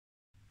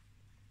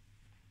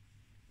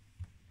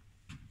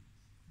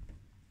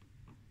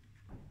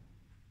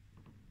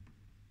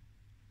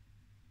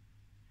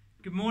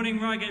Good morning,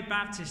 Reigate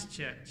Baptist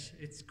Church.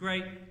 It's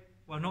great,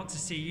 well, not to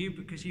see you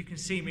because you can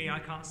see me, I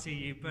can't see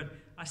you, but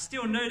I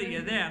still know that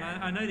you're there,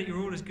 and I know that you're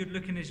all as good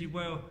looking as you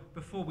were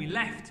before we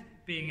left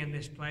being in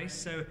this place,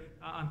 so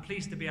I'm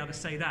pleased to be able to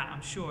say that.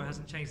 I'm sure it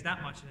hasn't changed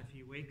that much in a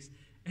few weeks.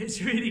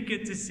 It's really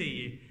good to see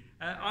you.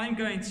 I'm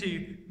going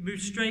to move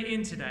straight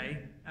in today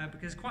because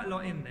there's quite a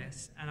lot in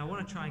this, and I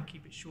want to try and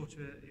keep it shorter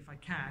if I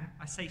can.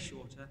 I say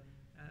shorter,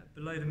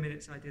 below the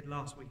minutes I did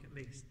last week at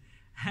least.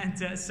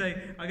 And so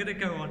I'm going to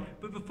go on.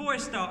 But before I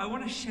start, I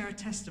want to share a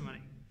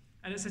testimony.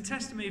 And it's a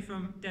testimony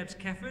from Debs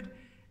Kefford.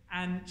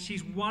 And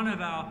she's one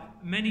of our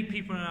many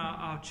people in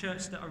our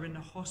church that are in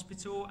the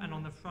hospital and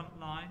on the front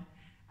line.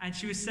 And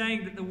she was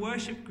saying that the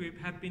worship group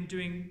have been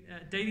doing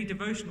daily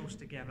devotionals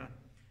together.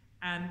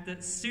 And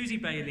that Susie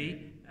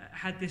Bailey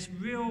had this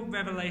real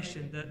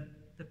revelation that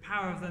the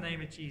power of the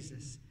name of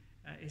Jesus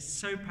is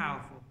so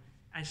powerful.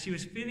 And she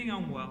was feeling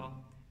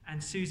unwell.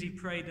 And Susie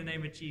prayed the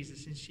name of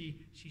Jesus, and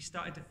she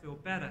started to feel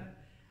better.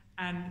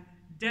 And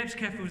Debs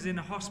Kefford was in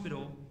the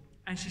hospital,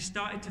 and she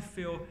started to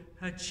feel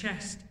her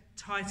chest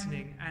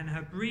tightening and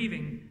her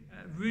breathing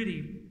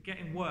really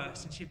getting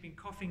worse. And she'd been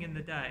coughing in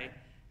the day.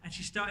 And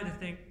she started to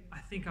think, I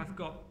think I've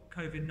got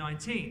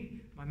COVID-19.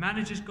 My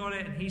manager's got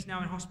it, and he's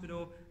now in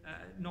hospital,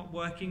 not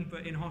working,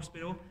 but in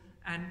hospital.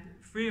 And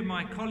 3 of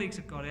my colleagues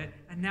have got it,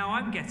 and now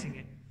I'm getting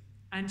it.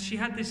 And she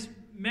had this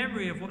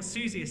memory of what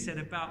Susie has said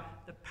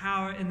about the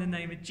power in the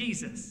name of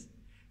Jesus.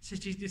 So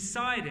she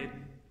decided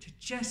to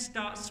just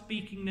start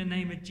speaking the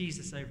name of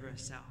Jesus over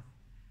herself.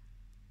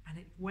 And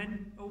it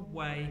went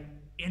away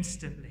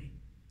instantly.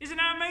 Isn't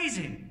that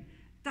amazing?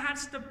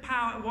 That's the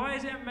power. Why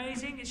is it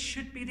amazing? It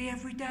should be the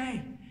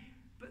everyday.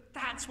 But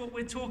that's what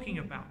we're talking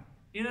about.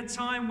 In a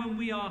time when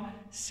we are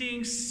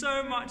seeing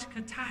so much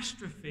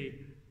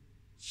catastrophe,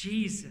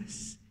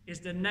 Jesus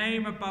is the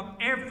name above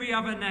every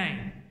other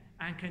name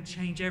and can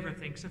change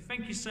everything. So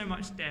thank you so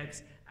much,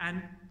 Debs.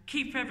 And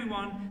keep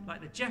everyone like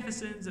the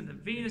Jeffersons and the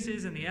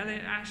Venuses and the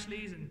Elliot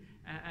Ashleys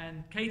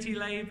and Katie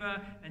Laver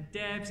and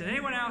Debs and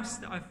anyone else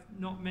that I've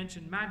not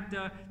mentioned,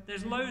 Magda.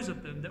 There's loads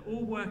of them that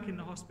all work in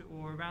the hospital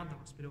or around the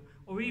hospital,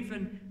 or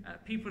even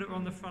people that are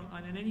on the front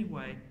line in any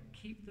way.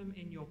 Keep them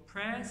in your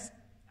prayers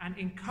and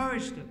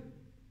encourage them.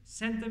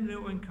 Send them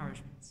little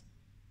encouragements.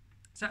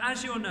 So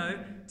as you'll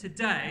know,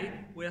 today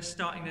we're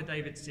starting the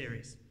David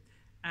series.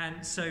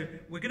 And so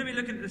we're going to be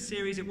looking at the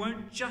series. It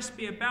won't just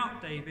be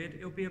about David.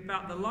 It'll be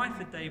about the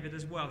life of David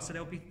as well. So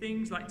there'll be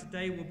things like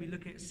today we'll be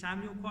looking at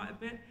Samuel quite a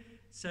bit.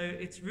 So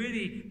it's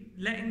really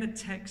letting the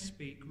text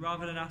speak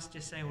rather than us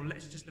just saying, well,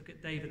 let's just look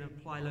at David and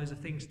apply loads of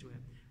things to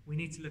him. We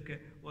need to look at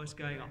what's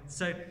going on.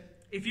 So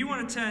if you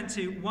want to turn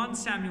to 1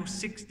 Samuel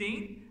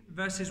 16,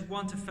 verses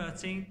 1 to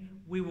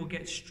 13, we will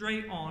get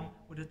straight on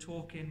with a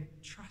talk in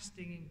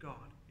Trusting in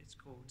God, it's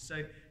called.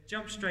 So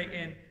jump straight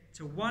in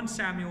to 1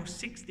 Samuel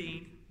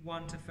 16,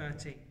 1 to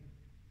 13.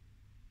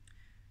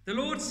 The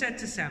Lord said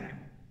to Samuel,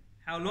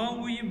 "How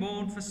long will you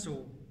mourn for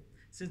Saul,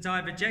 since I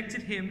have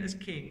rejected him as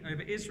king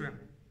over Israel?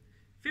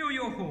 Fill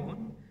your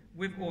horn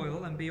with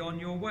oil and be on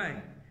your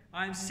way.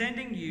 I am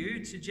sending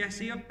you to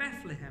Jesse of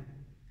Bethlehem.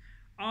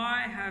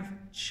 I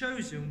have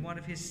chosen one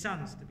of his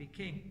sons to be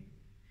king."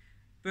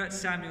 But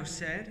Samuel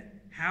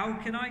said,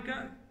 "How can I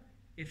go?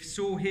 If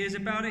Saul hears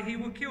about it, he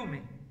will kill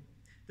me."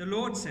 The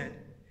Lord said,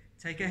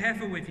 "Take a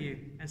heifer with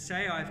you and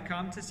say, I have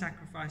come to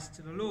sacrifice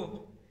to the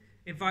Lord.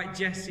 Invite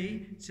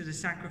Jesse to the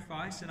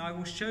sacrifice, and I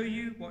will show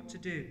you what to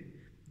do.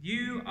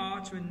 You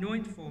are to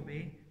anoint for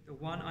me the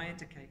one I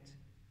indicate."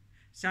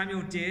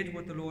 Samuel did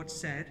what the Lord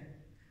said.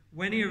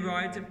 When he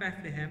arrived at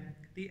Bethlehem,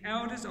 the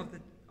elders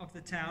of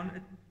the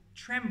town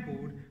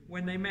trembled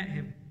when they met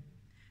him.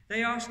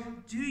 They asked,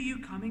 "Do you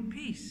come in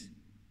peace?"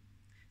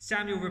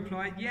 Samuel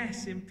replied,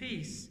 "Yes, in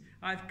peace.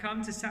 I have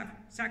come to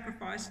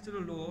sacrifice to the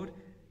Lord.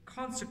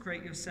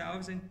 Consecrate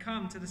yourselves and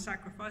come to the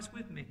sacrifice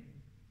with me."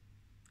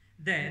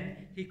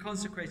 Then he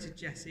consecrated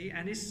Jesse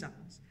and his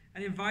sons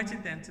and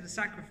invited them to the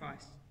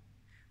sacrifice.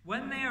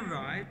 When they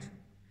arrived,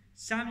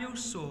 Samuel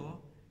saw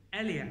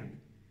Eliab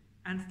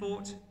and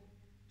thought,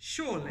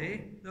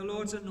 "Surely the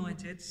Lord's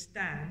anointed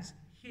stands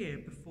here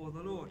before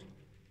the Lord."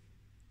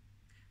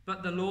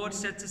 But the Lord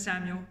said to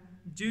Samuel,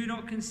 "Do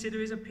not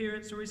consider his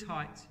appearance or his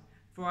height,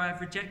 for I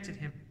have rejected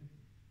him.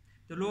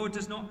 The Lord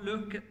does not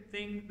look at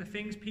the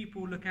things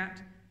people look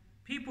at.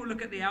 People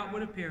look at the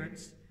outward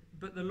appearance,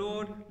 but the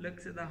Lord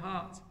looks at the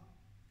heart."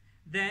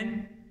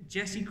 Then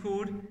Jesse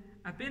called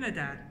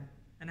Abinadab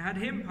and had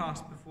him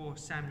pass before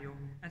Samuel.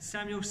 And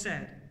Samuel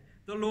said,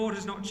 "The Lord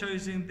has not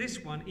chosen this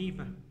one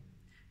either."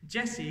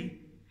 Jesse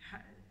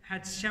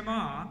had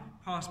Shammah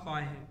pass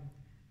by him.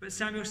 But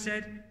Samuel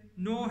said,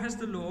 "Nor has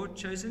the Lord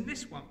chosen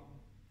this one."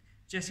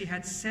 Jesse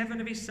had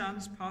 7 of his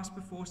sons pass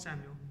before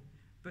Samuel.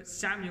 But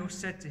Samuel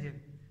said to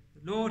him,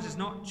 "The Lord has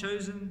not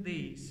chosen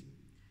these."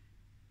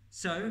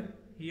 So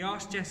he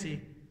asked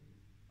Jesse,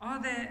 "Are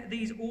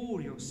these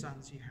all your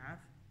sons you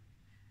have?"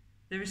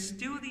 "There is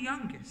still the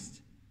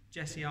youngest,"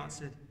 Jesse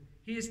answered.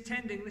 "He is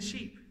tending the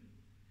sheep."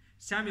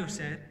 Samuel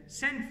said,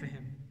 "Send for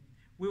him.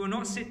 We will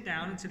not sit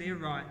down until he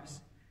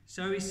arrives."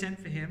 So he sent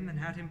for him and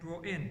had him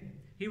brought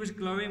in. He was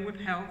glowing with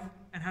health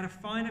and had a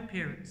fine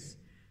appearance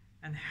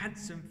and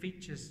handsome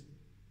features.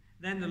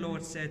 Then the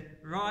Lord said,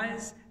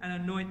 "Rise and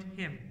anoint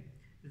him.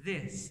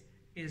 This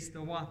is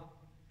the one."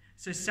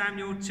 So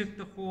Samuel took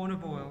the horn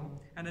of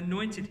oil and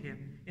anointed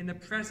him in the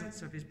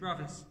presence of his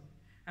brothers.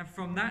 And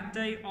from that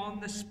day on,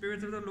 the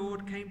Spirit of the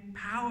Lord came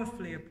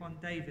powerfully upon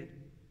David.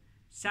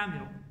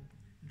 Samuel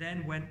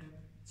then went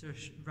to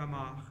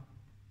Ramah.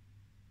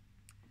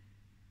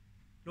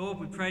 Lord,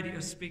 we pray that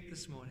you'll speak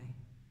this morning.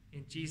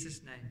 In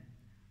Jesus' name,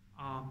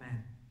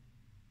 amen.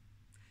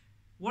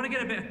 I want to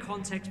get a bit of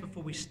context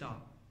before we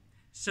start.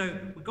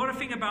 So we've got to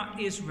think about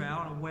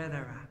Israel and where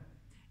they're at.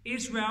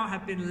 Israel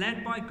had been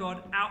led by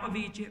God out of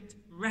Egypt,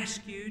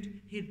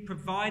 rescued. He'd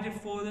provided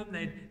for them.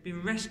 They'd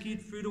been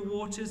rescued through the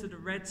waters of the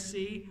Red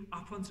Sea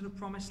up onto the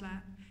Promised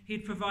Land.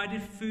 He'd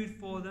provided food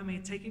for them.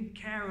 He'd taken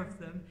care of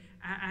them.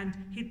 And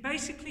he'd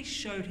basically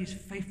showed his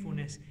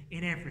faithfulness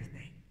in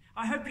everything.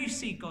 I hope you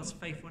see God's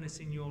faithfulness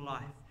in your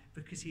life,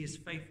 because he is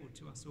faithful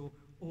to us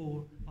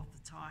all of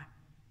the time.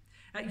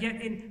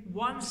 Yet in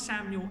 1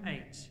 Samuel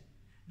 8,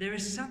 there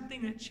is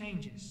something that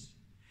changes.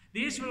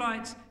 The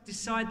Israelites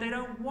decide they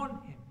don't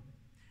want him.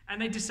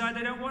 And they decide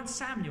they don't want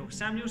Samuel.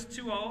 Samuel's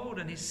too old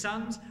and his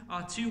sons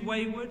are too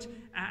wayward,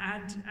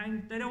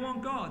 and they don't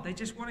want God. They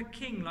just want a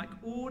king like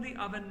all the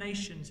other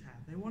nations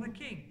have. They want a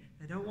king.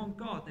 They don't want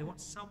God. They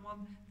want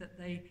someone that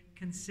they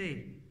can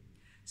see.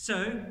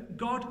 So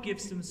God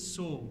gives them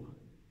Saul.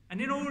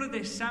 And in all of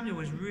this, Samuel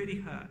is really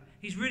hurt.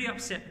 He's really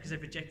upset because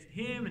they've rejected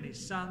him and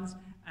his sons.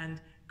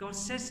 And God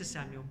says to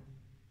Samuel,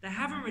 "They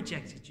haven't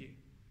rejected you.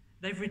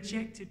 They've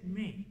rejected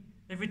me.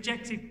 They've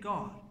rejected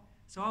God.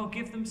 So I'll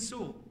give them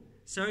Saul."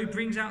 So he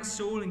brings out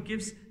Saul and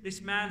gives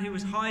this man who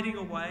was hiding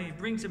away, he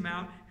brings him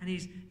out, and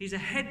he's a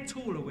head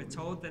taller, we're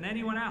told, than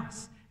anyone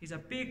else. He's a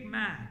big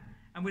man.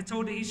 And we're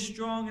told that he's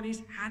strong and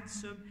he's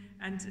handsome,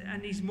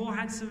 and he's more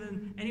handsome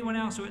than anyone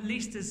else, or at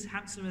least as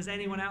handsome as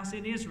anyone else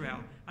in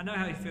Israel. I know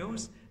how he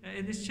feels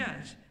in this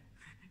church.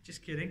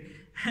 Just kidding.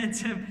 And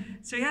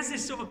so he has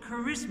this sort of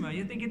charisma.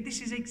 You're thinking,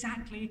 this is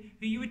exactly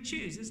who you would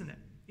choose, isn't it?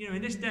 You know,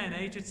 in this day and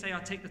age, you'd say,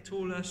 I'll take the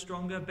taller,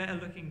 stronger,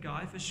 better-looking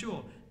guy for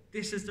sure.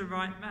 This is the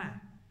right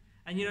man.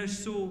 And you know,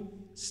 Saul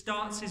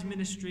starts his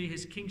ministry,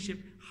 his kingship,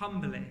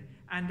 humbly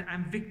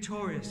and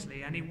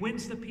victoriously, and he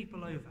wins the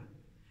people over.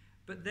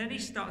 But then he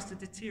starts to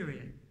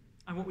deteriorate.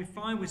 And what we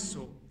find with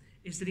Saul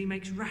is that he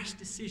makes rash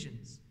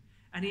decisions,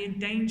 and he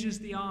endangers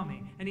the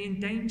army, and he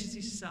endangers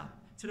his son,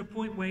 to the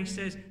point where he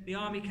says the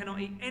army cannot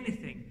eat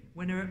anything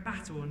when they're at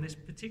battle, in this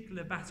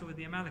particular battle with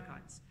the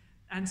Amalekites.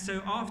 And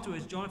so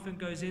afterwards, Jonathan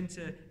goes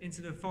into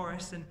the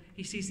forest, and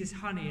he sees this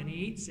honey, and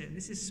he eats it, and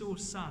this is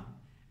Saul's son.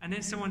 And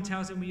then someone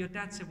tells him, well, your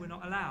dad said we're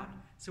not allowed.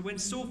 So when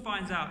Saul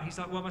finds out, he's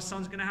like, well, my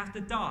son's going to have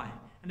to die.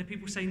 And the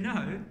people say,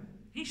 no,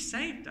 he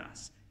saved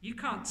us. You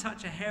can't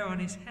touch a hair on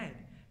his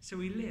head. So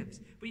he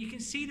lives. But you can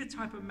see the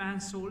type of man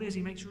Saul is.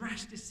 He makes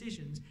rash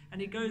decisions, and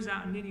he goes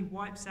out and nearly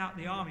wipes out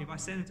the army by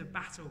sending them to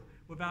battle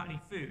without any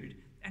food.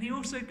 And he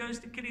also goes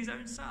to kill his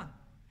own son.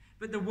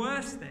 But the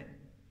worst thing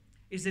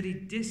is that he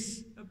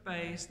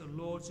disobeys the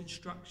Lord's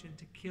instruction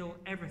to kill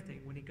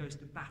everything when he goes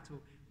to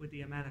battle with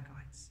the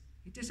Amalekites.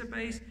 He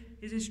disobeys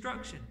his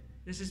instruction.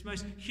 There's this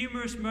most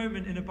humorous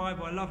moment in the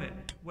Bible, I love it,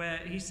 where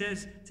he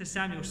says to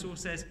Samuel, Saul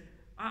says,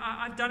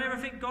 I've done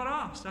everything God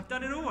asked. I've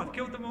done it all. I've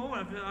killed them all.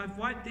 I've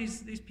wiped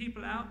these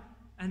people out.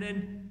 And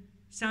then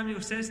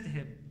Samuel says to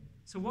him,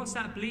 so what's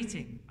that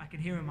bleating I can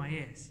hear in my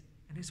ears?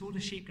 And it's all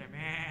the sheep going,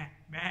 meh,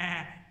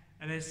 meh.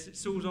 And then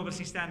Saul's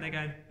obviously standing there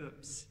going,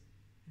 oops.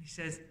 And he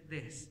says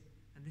this,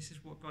 and this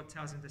is what God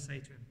tells him to say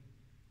to him.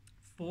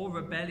 For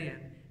rebellion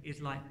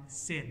is like the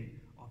sin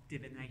of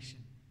divination,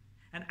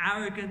 and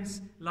arrogance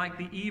like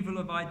the evil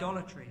of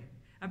idolatry.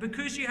 And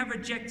because you have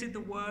rejected the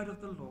word of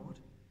the Lord,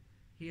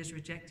 he has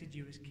rejected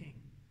you as king.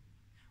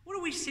 What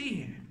do we see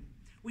here?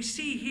 We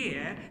see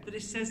here that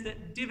it says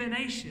that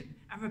divination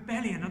and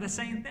rebellion are the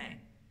same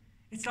thing.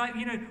 It's like,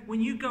 you know, when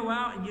you go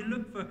out and you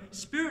look for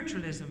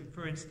spiritualism,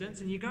 for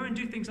instance, and you go and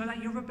do things like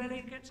that, you're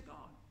rebelling against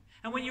God.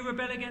 And when you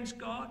rebel against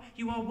God,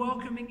 you are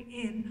welcoming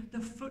in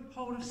the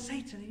foothold of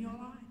Satan in your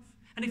life.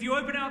 And if you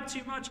open it up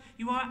too much,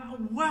 you are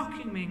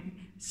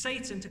welcoming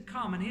Satan to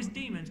come and his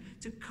demons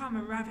to come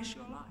and ravish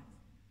your life.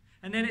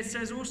 And then it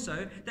says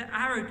also that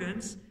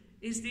arrogance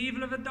is the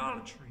evil of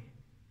idolatry.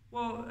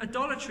 Well,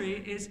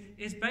 idolatry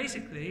is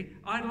basically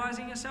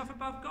idolizing yourself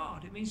above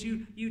God. It means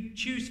you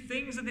choose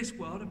things of this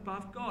world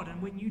above God.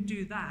 And when you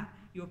do that,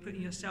 you're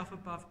putting yourself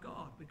above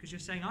God, because you're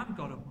saying, I'm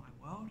God of my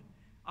world.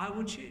 I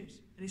will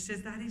choose. And it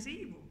says that is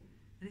evil.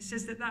 And it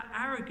says that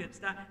arrogance,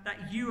 that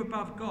you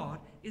above God,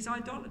 is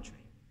idolatry.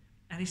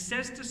 And he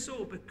says to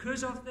Saul,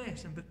 because of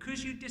this and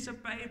because you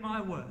disobeyed my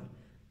word,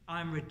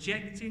 I'm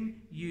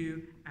rejecting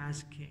you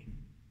as king.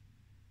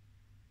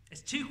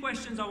 There's two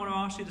questions I want to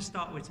ask you to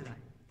start with today.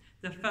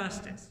 The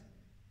first is,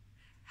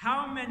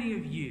 how many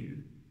of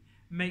you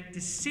make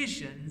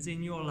decisions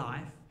in your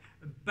life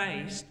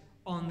based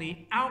on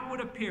the outward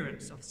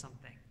appearance of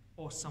something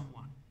or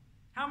someone?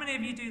 How many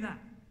of you do that?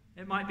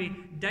 It might be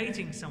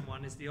dating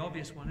someone is the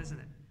obvious one, isn't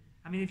it?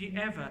 I mean, have you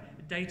ever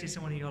dated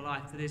someone in your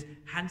life that is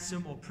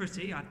handsome or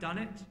pretty? I've done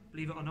it,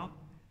 believe it or not.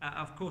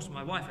 Of course,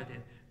 my wife I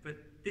did, but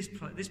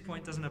this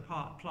point doesn't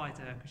apply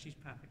to her because she's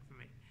perfect for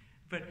me.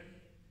 But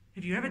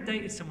have you ever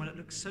dated someone that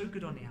looks so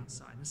good on the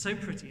outside and so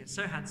pretty and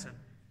so handsome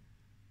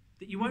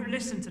that you won't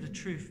listen to the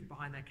truth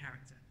behind their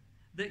character?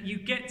 That you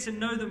get to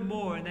know them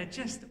more and they're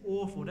just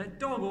awful, they're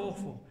dog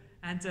awful,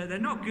 and they're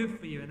not good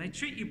for you and they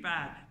treat you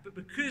bad, but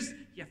because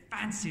you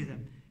fancy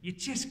them, you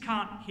just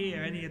can't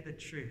hear any of the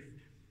truth.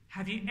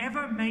 Have you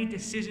ever made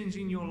decisions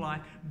in your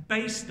life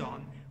based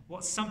on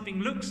what something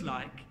looks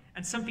like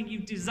and something you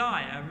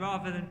desire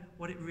rather than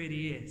what it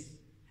really is?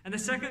 And the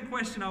second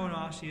question I want to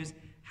ask you is,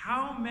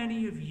 how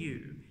many of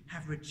you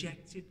have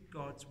rejected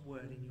God's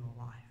word in your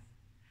life?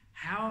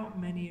 How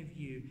many of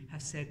you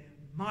have said,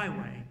 my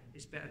way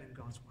is better than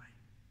God's way?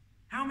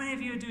 How many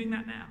of you are doing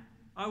that now?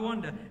 I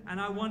wonder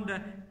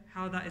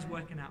how that is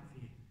working out for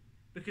you.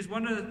 Because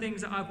one of the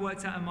things that I've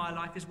worked out in my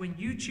life is when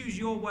you choose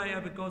your way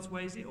over God's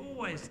ways, it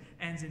always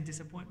ends in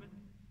disappointment.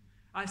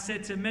 I've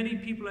said to many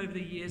people over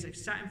the years, they've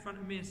sat in front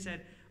of me and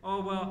said,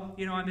 oh, well,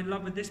 I'm in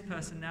love with this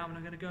person now and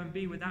I'm going to go and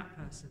be with that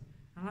person.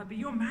 And I'm like, but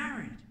you're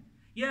married.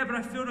 Yeah, but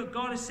I feel that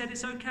God has said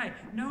it's okay.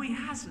 No, he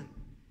hasn't.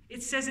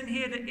 It says in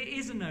here that it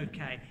isn't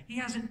okay. He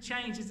hasn't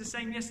changed. He's the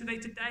same yesterday,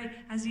 today,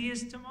 as he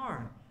is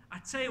tomorrow. I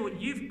tell you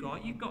what you've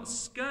got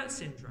skirt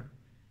syndrome.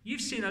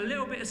 You've seen a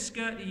little bit of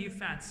skirt that you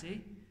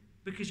fancy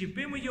because you've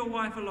been with your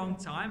wife a long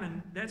time,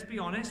 and let's be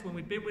honest, when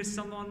we've been with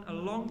someone a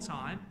long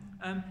time,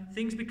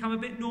 things become a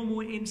bit normal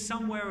in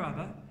some way or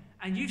other,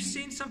 and you've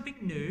seen something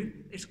new,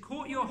 it's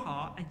caught your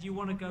heart, and you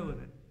want to go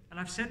with it. And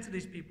I've said to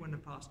these people in the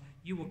past,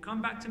 you will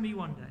come back to me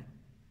one day,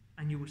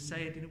 and you will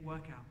say it didn't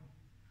work out.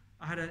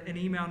 I had an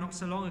email not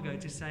so long ago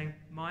just saying,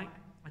 Mike,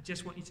 I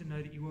just want you to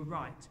know that you were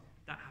right.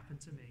 That happened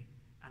to me,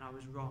 and I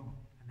was wrong,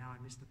 and now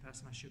I missed the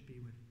person I should be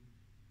with.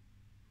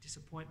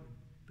 Disappointment,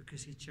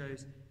 because he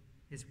chose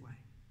his way.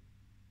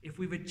 If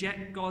we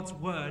reject God's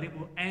word, it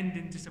will end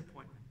in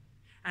disappointment.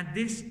 And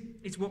this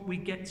is what we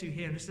get to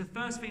here. And it's the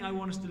first thing I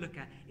want us to look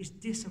at, is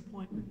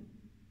disappointment.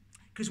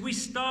 Because we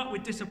start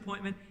with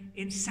disappointment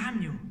in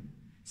Samuel.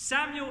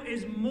 Samuel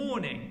is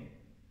mourning.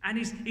 And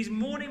he's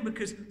mourning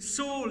because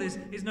Saul is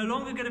no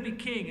longer going to be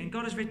king, and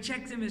God has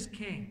rejected him as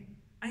king.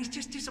 And he's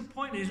just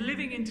disappointed. He's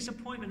living in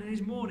disappointment and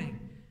he's mourning.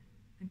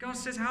 And God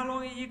says, how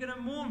long are you going to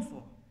mourn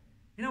for?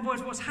 In other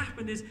words, what's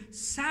happened is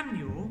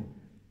Samuel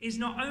is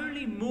not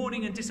only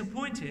mourning and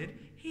disappointed,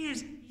 he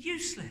is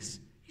useless.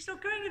 He's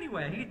not going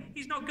anywhere.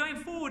 He's not going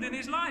forward in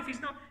his life.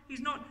 He's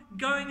not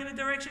going in the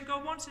direction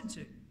God wants him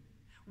to.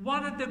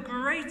 One of the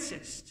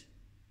greatest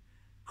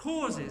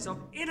causes of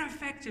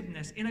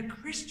ineffectiveness in a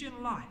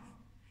Christian life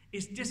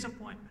is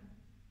disappointment.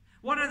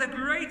 One of the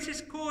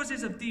greatest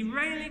causes of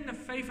derailing the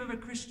faith of a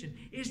Christian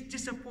is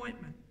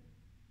disappointment.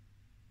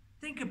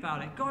 Think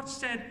about it. God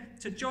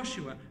said to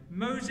Joshua,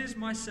 Moses,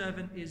 my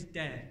servant, is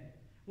dead.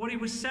 What he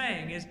was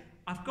saying is,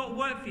 I've got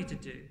work for you to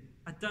do.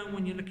 I don't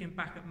want you looking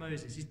back at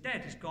Moses. He's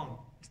dead. He's gone.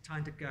 It's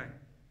time to go.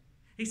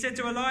 He said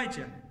to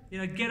Elijah,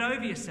 get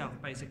over yourself,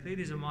 basically.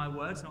 These are my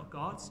words, not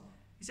God's.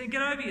 He said,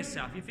 get over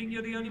yourself. You think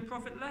you're the only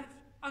prophet left?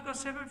 I've got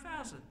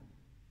 7,000.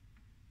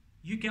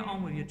 You get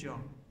on with your job.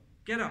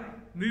 Get up.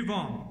 Move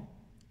on.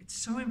 It's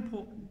so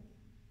important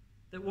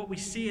that what we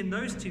see in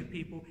those two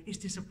people is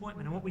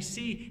disappointment. And what we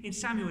see in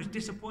Samuel is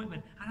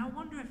disappointment. And I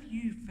wonder if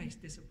you face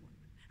disappointment.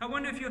 I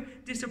wonder if you're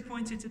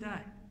disappointed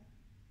today.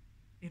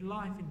 In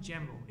life in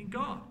general. In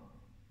God.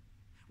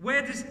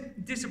 Where does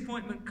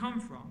disappointment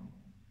come from?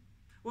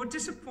 Well,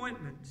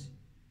 disappointment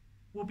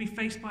will be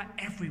faced by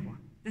everyone.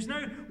 There's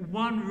no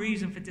one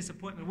reason for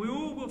disappointment. We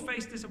all will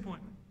face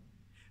disappointment.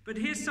 But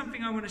here's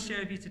something I want to share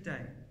with you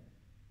today.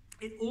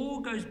 It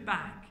all goes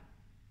back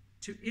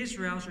to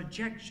Israel's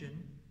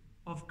rejection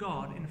of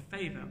God in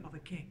favor of a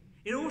king.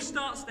 It all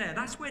starts there.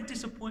 That's where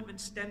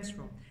disappointment stems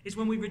from. It's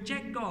when we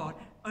reject God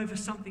over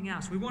something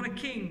else. We want a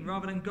king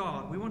rather than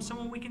God. We want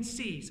someone we can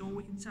see, someone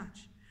we can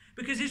touch.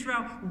 Because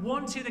Israel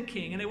wanted a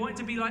king, and they wanted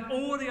to be like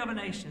all the other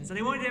nations. And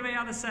they wanted every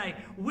other to say,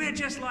 we're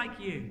just like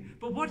you.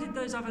 But what did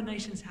those other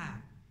nations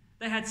have?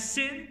 They had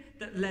sin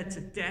that led to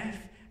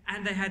death.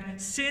 And they had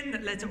sin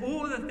that led to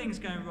all the things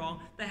going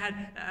wrong. They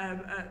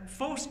had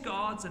false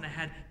gods, and they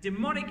had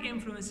demonic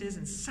influences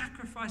and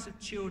sacrifice of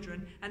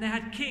children. And they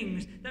had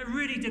kings that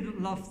really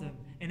didn't love them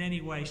in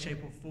any way,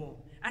 shape, or form.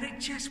 And it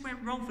just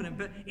went wrong for them.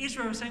 But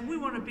Israel was saying, we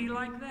want to be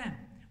like them.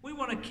 We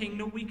want a king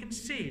that we can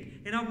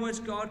see. In other words,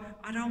 God,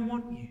 I don't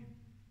want you.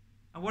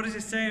 And what does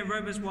it say in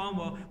Romans 1?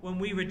 Well, when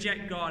we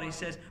reject God, he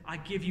says, I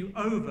give you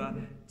over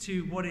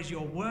to what is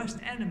your worst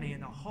enemy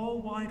in the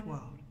whole wide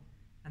world.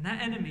 And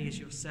that enemy is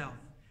yourself.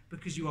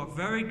 Because you are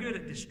very good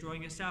at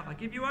destroying yourself. I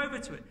give you over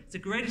to it. It's the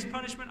greatest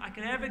punishment I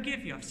can ever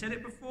give you. I've said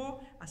it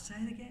before. I say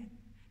it again.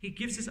 He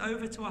gives us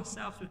over to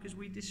ourselves because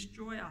we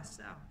destroy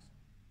ourselves.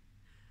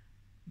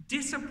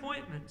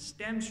 Disappointment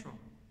stems from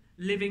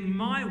living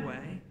my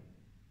way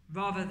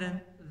rather than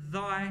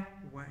thy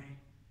way.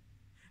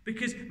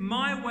 Because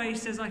my way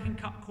says I can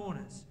cut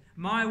corners.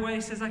 My way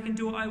says I can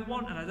do what I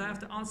want and I don't have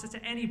to answer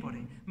to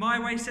anybody. My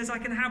way says I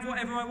can have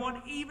whatever I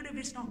want even if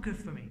it's not good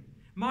for me.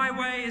 My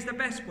way is the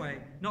best way,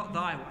 not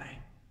thy way.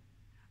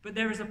 But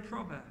there is a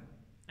proverb,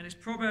 and it's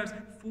Proverbs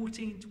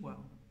 14:12.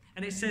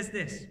 And it says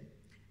this: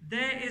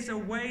 there is a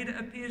way that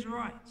appears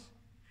right,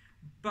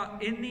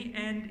 but in the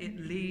end it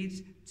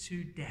leads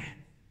to death.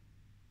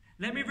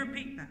 Let me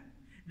repeat that.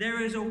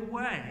 There is a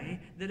way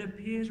that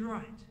appears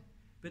right,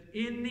 but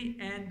in the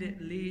end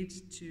it leads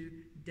to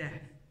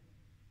death.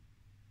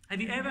 Have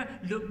you ever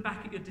looked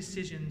back at your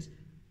decisions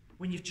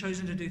when you've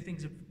chosen to do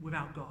things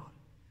without God?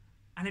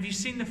 And have you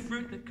seen the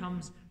fruit that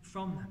comes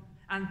from them?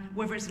 And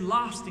whether it's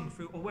lasting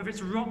fruit or whether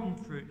it's rotten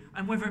fruit,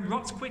 and whether it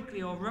rots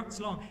quickly or rots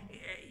long,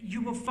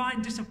 you will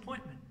find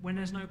disappointment when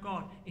there's no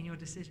God in your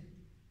decision.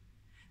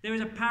 There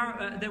is a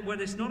parable,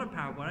 well, it's not a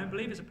parable, I don't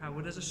believe it's a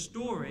parable. There's a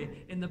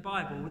story in the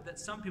Bible that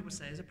some people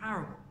say is a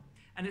parable.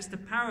 And it's the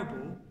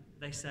parable,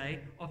 they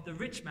say, of the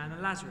rich man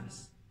and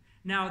Lazarus.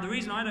 Now, the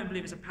reason I don't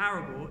believe it's a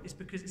parable is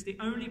because it's the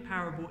only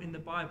parable in the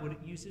Bible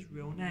that uses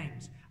real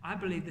names. I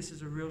believe this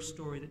is a real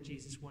story that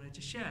Jesus wanted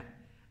to share.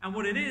 And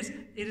what it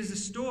is a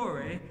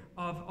story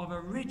of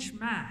a rich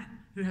man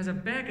who has a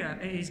beggar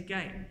at his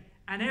gate.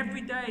 And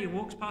every day he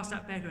walks past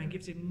that beggar and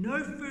gives him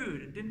no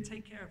food and didn't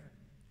take care of him.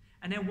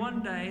 And then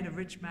one day the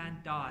rich man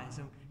dies.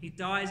 And he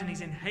dies and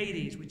he's in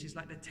Hades, which is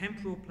like the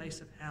temporal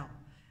place of hell.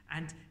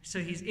 And so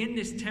he's in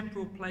this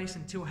temporal place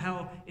until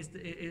hell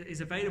is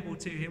available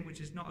to him,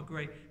 which is not a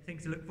great thing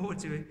to look forward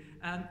to.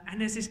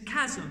 And there's this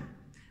chasm.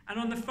 And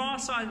on the far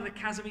side of the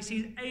chasm he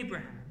sees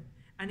Abraham.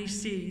 And he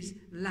sees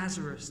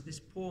Lazarus, this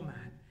poor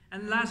man.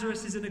 And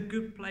Lazarus is in a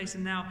good place,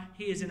 and now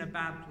he is in a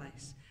bad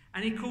place.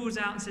 And he calls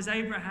out and says,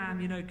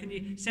 Abraham, can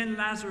you send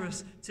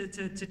Lazarus to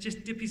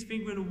just dip his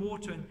finger in the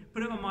water and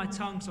put it on my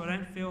tongue so I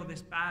don't feel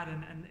this bad,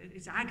 and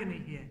it's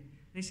agony here.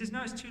 And he says,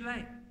 no, it's too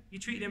late. You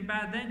treated him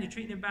bad then, you're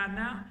treating him bad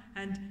now,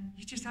 and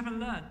you just haven't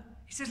learned.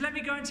 He says, let me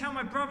go and tell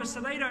my brothers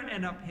so they don't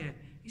end up here.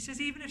 He says,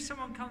 even if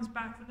someone comes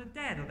back from the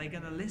dead, are they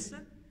going to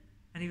listen?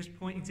 And he was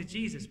pointing to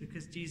Jesus,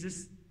 because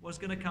Jesus was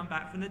going to come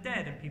back from the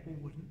dead and people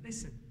wouldn't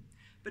listen.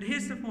 But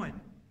here's the point.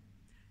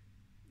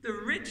 The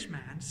rich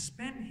man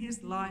spent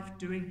his life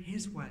doing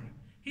his way.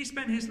 He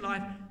spent his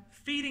life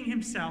feeding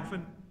himself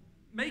and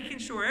making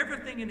sure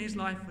everything in his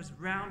life was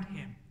round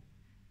him.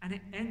 And it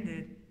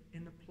ended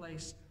in the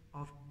place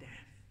of death.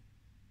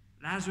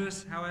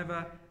 Lazarus,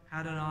 however,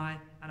 had an eye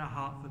and a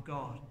heart for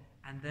God,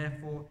 and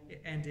therefore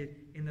it ended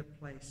in the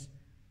place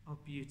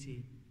of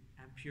beauty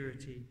and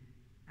purity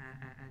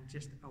and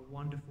just a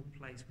wonderful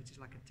place, which is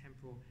like a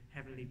temporal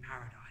heavenly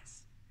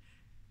paradise.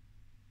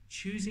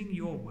 Choosing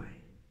your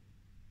way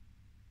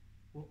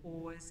will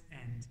always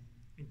end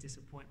in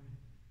disappointment,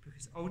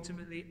 because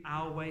ultimately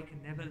our way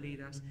can never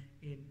lead us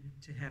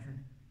into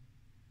heaven.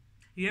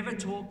 You ever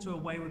talk to a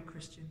wayward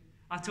Christian?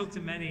 I've talked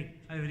to many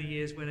over the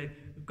years where they've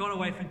gone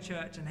away from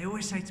church and they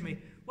always say to me,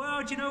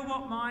 well, do you know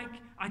what, Mike?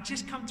 I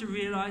just come to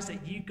realize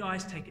that you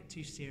guys take it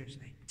too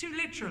seriously, too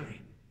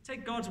literally.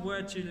 Take God's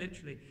word too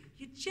literally.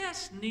 You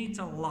just need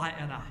to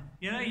lighten up.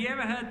 You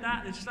ever heard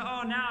that? It's just like,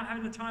 oh, now I'm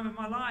having the time of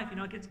my life.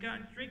 I get to go out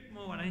and drink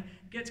more, and I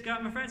get to go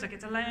out with my friends. I get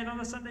to lay in on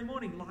a Sunday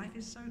morning. Life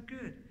is so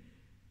good.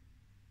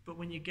 But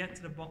when you get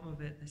to the bottom of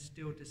it, there's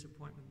still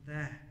disappointment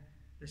there.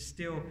 There's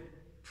still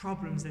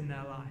problems in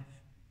their life.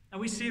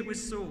 And we see it with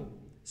Saul.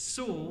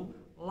 Saul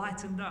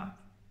lightened up.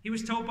 He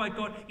was told by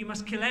God, you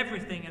must kill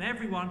everything and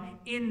everyone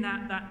in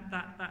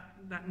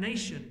that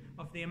nation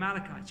of the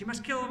Amalekites. You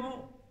must kill them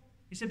all.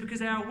 He said, because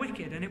they are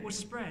wicked and it will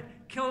spread.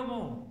 Kill them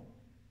all.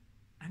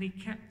 And he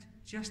kept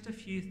just a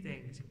few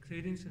things,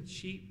 including some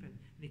sheep, and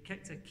he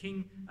kept a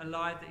king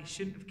alive that he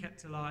shouldn't have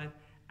kept alive.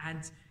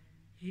 And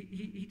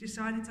he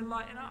decided to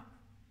lighten up.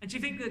 And do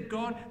you think that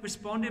God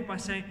responded by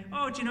saying,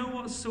 oh, do you know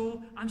what,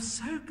 Saul? I'm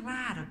so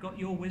glad I've got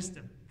your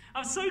wisdom.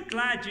 I'm so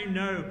glad you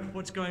know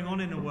what's going on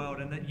in the world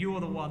and that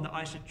you're the one that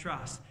I should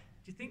trust.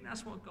 Do you think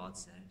that's what God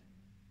said?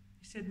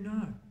 He said,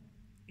 no.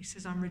 He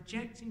says, I'm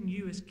rejecting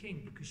you as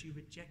king because you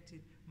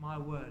rejected my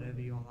word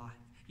over your life.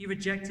 You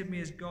rejected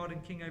me as God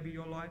and king over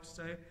your life,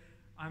 so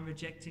I'm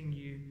rejecting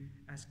you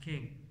as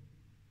king.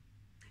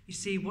 You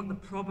see, what the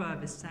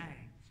proverb is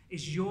saying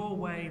is your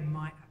way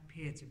might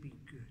appear to be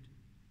good,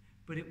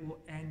 but it will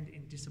end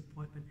in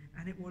disappointment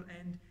and it will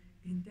end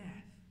in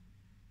death.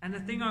 And the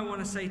thing I want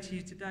to say to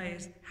you today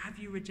is, have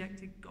you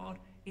rejected God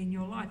in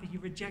your life? Have you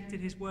rejected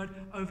his word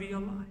over your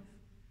life?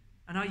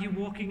 And are you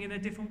walking in a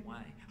different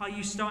way? Are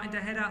you starting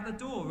to head out the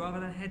door rather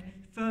than head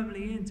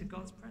firmly into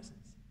God's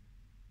presence?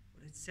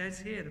 Well, it says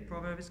here, the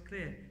proverb is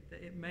clear,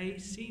 that it may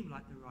seem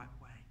like the right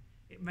way.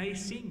 It may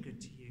seem good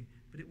to you,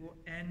 but it will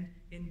end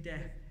in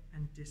death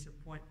and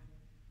disappointment.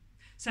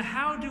 So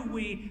how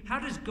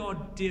does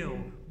God deal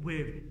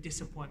with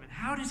disappointment?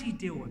 How does he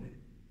deal with it?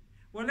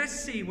 Well, let's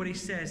see what he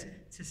says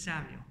to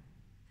Samuel.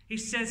 He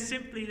says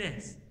simply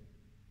this: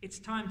 it's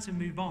time to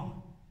move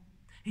on.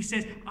 He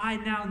says, I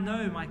now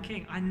know my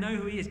king. I know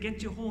who he is.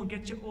 Get your horn,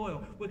 get your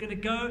oil. We're going to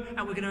go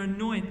and we're going to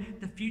anoint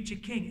the future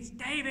king. It's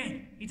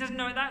David. He doesn't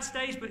know at that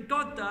stage, but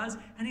God does.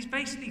 And he's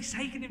basically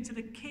taken him to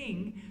the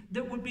king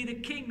that would be the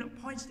king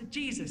that points to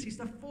Jesus. He's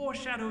the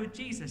foreshadow of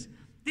Jesus.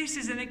 This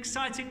is an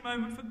exciting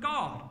moment for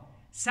God.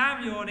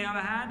 Samuel, on the other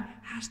hand,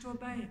 has to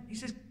obey him. He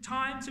says,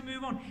 time to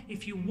move on.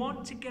 If you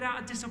want to get out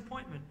of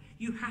disappointment,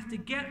 you have to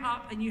get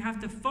up and you have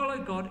to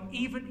follow God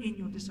even in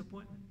your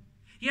disappointment.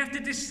 You have to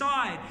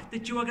decide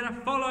that you are going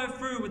to follow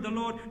through with the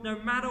Lord no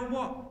matter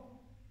what.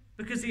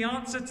 Because the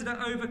answer to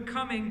the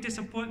overcoming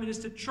disappointment is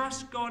to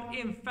trust God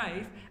in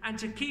faith and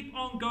to keep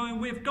on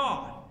going with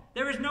God.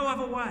 There is no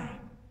other way.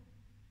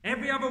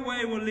 Every other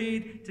way will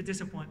lead to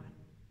disappointment.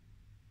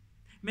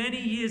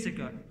 Many years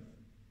ago,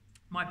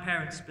 my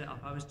parents split up.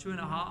 I was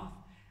 2.5,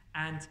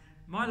 and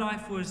my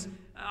life was,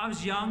 I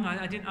was young,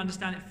 I didn't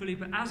understand it fully,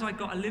 but as I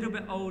got a little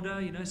bit older,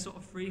 sort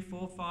of 3,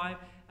 4, 5,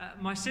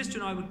 my sister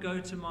and I would go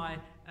to my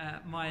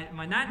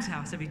nan's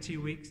house every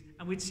 2 weeks,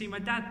 and we'd see my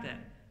dad there.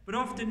 But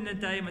often in the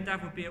day, my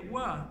dad would be at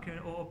work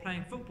or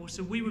playing football,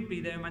 so we would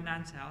be there in my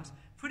nan's house,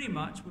 pretty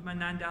much with my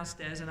nan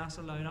downstairs and us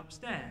alone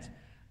upstairs.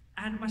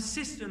 And my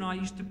sister and I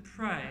used to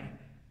pray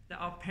that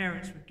our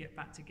parents would get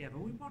back together.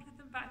 We wanted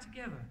them back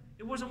together.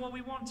 It wasn't what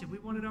we wanted. We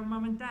wanted our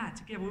mum and dad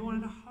together. We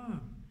wanted a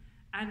home.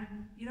 And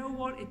you know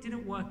what? It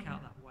didn't work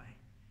out that way.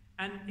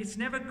 And it's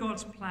never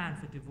God's plan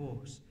for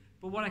divorce.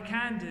 But what I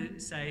can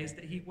say is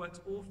that he works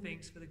all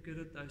things for the good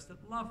of those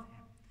that love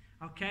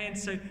him. Okay? And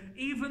so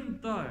even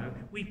though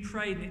we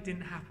prayed and it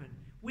didn't happen,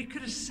 we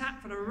could have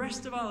sat for the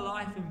rest of our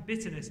life in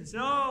bitterness and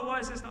said, oh, why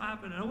is this not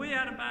happening? And we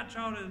had a bad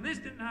childhood and this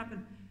didn't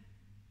happen.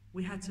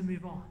 We had to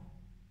move on.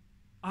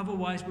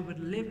 Otherwise, we would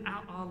live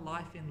out our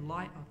life in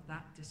light of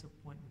that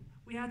disappointment.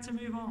 We had to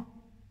move on.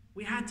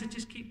 We had to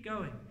just keep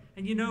going.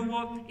 And you know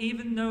what?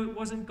 Even though it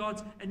wasn't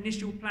God's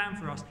initial plan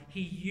for us,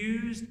 he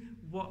used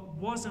what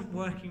wasn't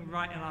working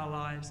right in our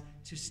lives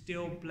to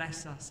still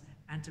bless us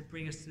and to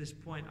bring us to this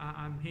point.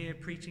 I'm here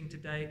preaching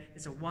today.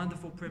 It's a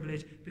wonderful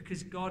privilege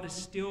because God has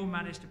still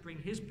managed to bring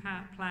his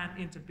plan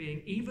into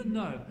being, even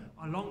though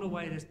along the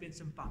way there's been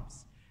some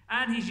bumps.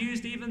 And he's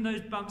used even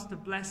those bumps to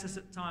bless us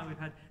at times. We've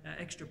had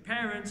extra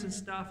parents and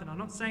stuff, and I'm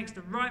not saying it's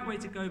the right way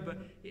to go, but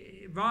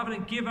rather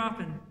than give up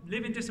and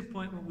live in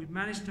disappointment, we've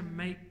managed to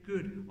make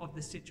good of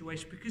the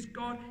situation because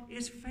God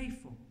is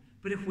faithful.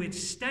 But if we'd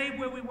stayed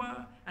where we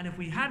were, and if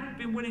we hadn't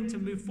been willing to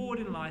move forward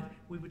in life,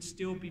 we would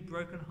still be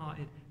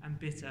brokenhearted and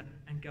bitter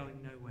and going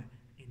nowhere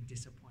in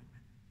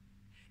disappointment.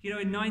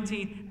 In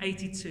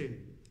 1982,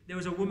 there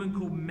was a woman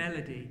called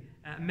Melody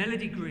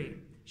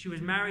Green. She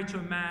was married to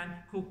a man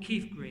called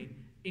Keith Green.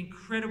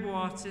 Incredible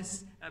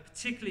artist,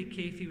 particularly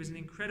Keith. He was an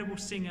incredible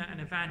singer and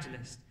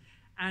evangelist.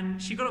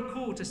 And she got a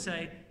call to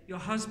say, your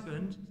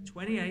husband,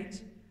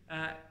 28,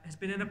 has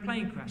been in a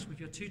plane crash with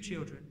your 2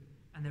 children,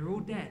 and they're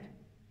all dead.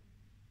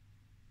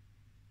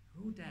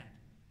 They're all dead.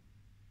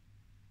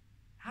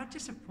 How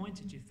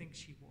disappointed do you think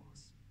she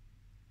was?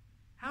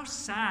 How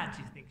sad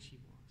do you think she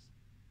was?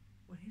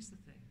 Well, here's the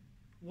thing.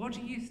 What do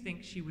you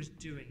think she was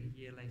doing a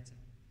year later?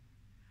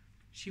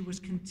 She was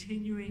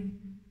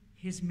continuing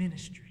his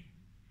ministry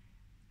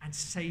and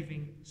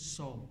saving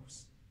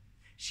souls.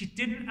 She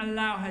didn't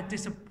allow her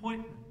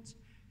disappointment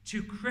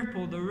to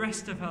cripple the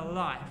rest of her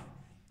life.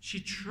 She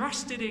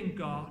trusted in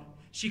God.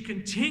 She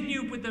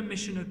continued with the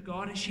mission of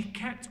God, and she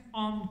kept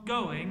on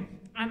going,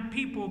 and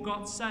people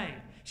got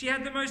saved. She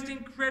had the most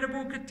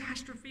incredible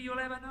catastrophe you'll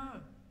ever know.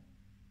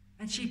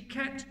 And she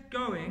kept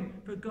going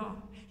for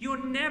God.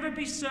 You'll never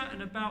be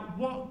certain about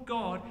what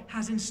God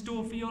has in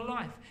store for your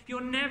life.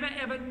 You'll never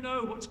ever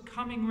know what's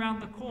coming around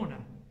the corner.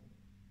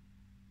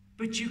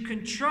 But you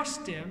can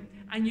trust him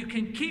and you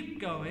can keep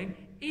going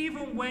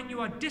even when you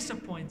are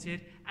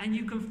disappointed, and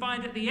you can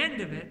find at the end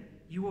of it,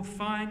 you will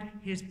find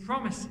his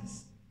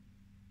promises.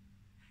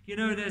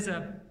 There's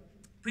a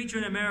preacher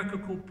in America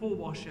called Paul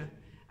Washer,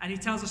 and he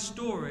tells a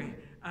story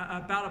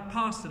about a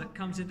pastor that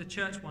comes into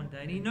church one day,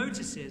 and he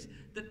notices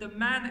that the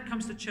man that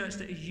comes to church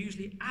that is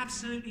usually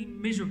absolutely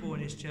miserable in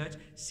his church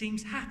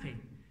seems happy.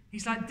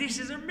 He's like, this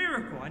is a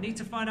miracle. I need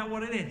to find out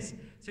what it is.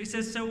 So he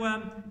says, so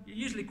you're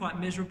usually quite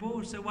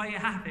miserable, so why are you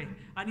happy?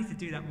 I need to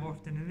do that more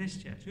often in this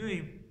church.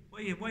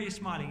 Why are you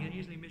smiling? You're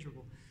usually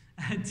miserable.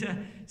 And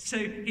so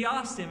he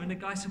asked him, and the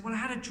guy said, well, I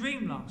had a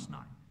dream last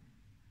night.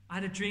 I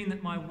had a dream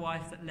that my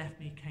wife that left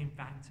me came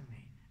back to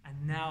me,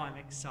 and now I'm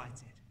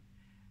excited.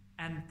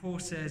 And Paul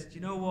says, do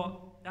you know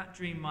what? That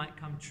dream might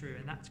come true,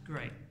 and that's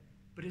great,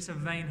 but it's a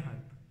vain hope.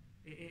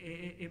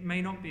 It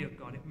may not be of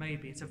God. It may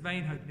be. It's a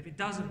vain hope. And if it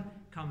doesn't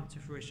come to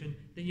fruition,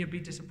 then you'll be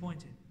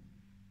disappointed.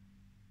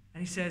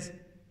 And he says,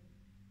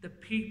 the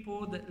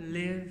people that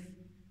live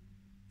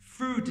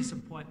through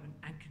disappointment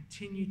and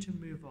continue to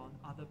move on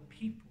are the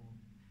people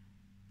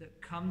that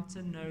come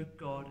to know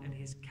God and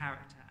his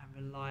character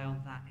and rely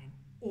on that in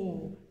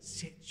all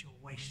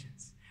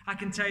situations. I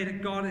can tell you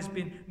that God has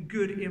been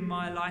good in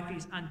my life.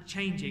 He's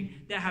unchanging.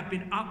 There have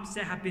been ups,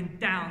 there have been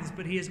downs,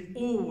 but he has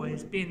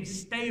always been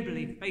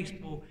stably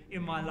faithful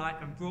in my life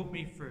and brought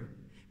me through.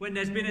 When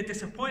there's been a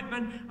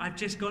disappointment, I've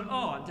just gone,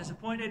 oh, I'm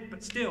disappointed,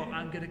 but still,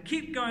 I'm going to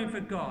keep going for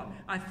God.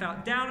 I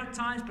felt down at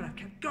times, but I've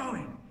kept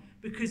going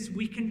because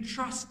we can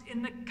trust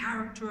in the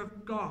character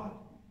of God.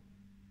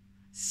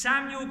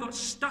 Samuel got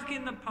stuck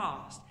in the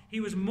past.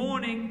 He was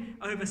mourning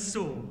over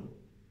Saul.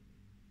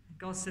 And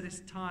God said,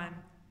 it's time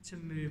to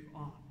move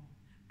on.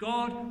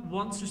 God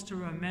wants us to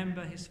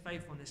remember his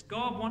faithfulness.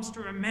 God wants to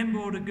remember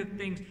all the good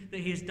things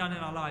that he has done in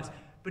our lives.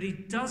 But he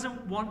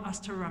doesn't want us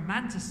to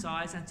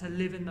romanticize and to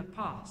live in the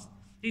past.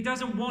 He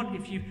doesn't want,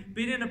 if you've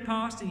been in the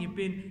past and you've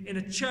been in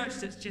a church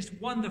that's just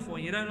wonderful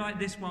and you don't like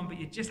this one, but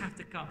you just have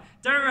to come.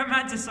 Don't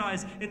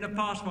romanticize in the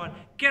past one.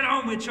 Get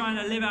on with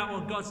trying to live out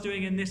what God's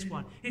doing in this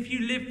one. If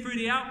you live through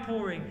the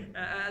outpouring,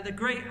 the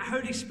great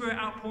Holy Spirit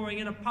outpouring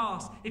in the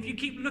past, if you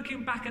keep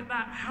looking back at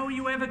that, how are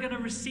you ever going to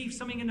receive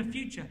something in the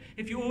future?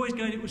 If you're always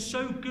going, it was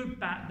so good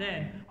back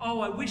then. Oh,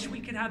 I wish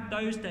we could have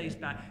those days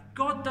back.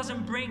 God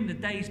doesn't bring the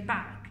days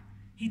back.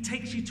 He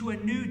takes you to a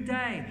new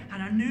day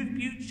and a new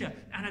future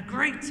and a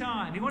great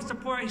time. He wants to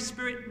pour out his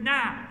Spirit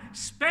now,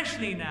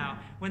 especially now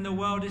when the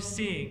world is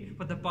seeing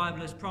what the Bible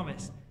has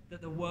promised, that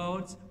the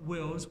world's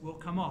wheels will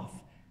come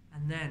off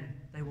and then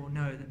they will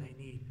know that they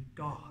need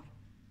God.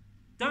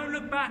 Don't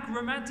look back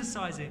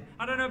romanticizing.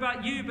 I don't know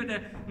about you, but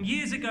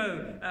years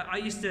ago, I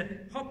used to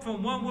hop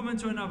from one woman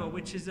to another,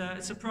 which is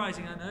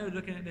surprising, I know,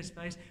 looking at this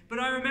space. But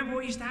I remember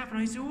what used to happen.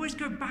 I used to always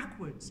go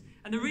backwards.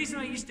 And the reason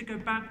I used to go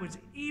backwards,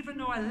 even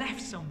though I left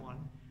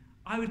someone,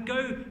 I would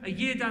go a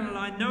year down the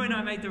line knowing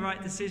I made the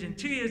right decision.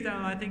 2 years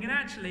down the line thinking,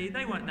 actually,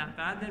 they weren't that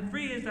bad. Then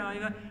 3 years down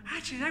the line,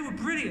 actually, they were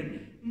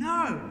brilliant.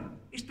 No,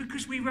 it's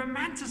because we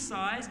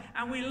romanticize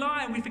and we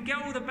lie and we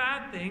forget all the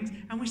bad things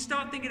and we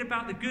start thinking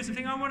about the goods and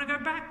think, I want to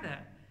go back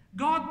there.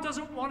 God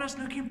doesn't want us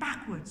looking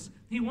backwards.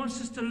 He wants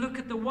us to look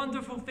at the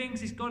wonderful things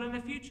he's got in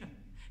the future.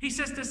 He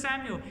says to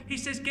Samuel, he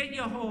says, get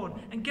your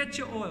horn and get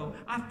your oil.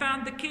 I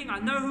found the king. I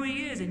know who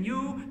he is, and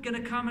you're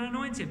going to come and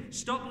anoint him.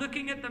 Stop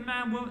looking at the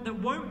man that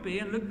won't be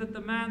and look at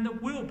the man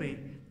that will be.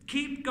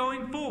 Keep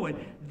going forward.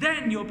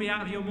 Then you'll be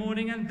out of your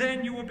mourning, and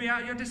then you will be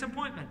out of your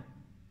disappointment.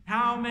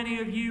 How many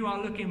of you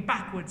are looking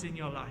backwards in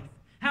your life?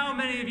 How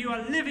many of you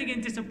are living in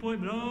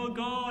disappointment? Oh,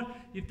 God,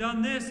 you've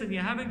done this and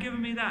you haven't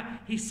given me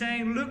that. He's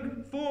saying,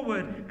 look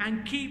forward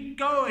and keep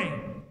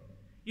going.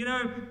 You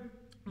know,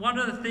 one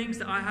of the things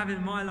that I have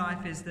in my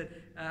life is that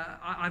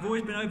I've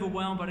always been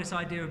overwhelmed by this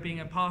idea of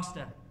being a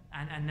pastor.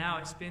 And now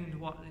it's been,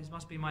 it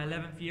must be my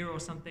 11th year or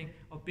something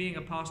of being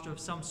a pastor of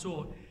some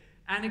sort.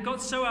 And it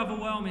got so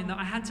overwhelming that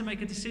I had to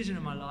make a decision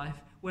in my life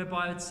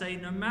whereby I would say,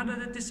 no matter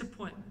the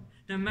disappointment,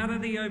 no matter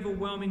the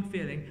overwhelming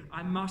feeling,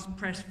 I must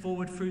press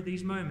forward through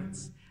these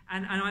moments.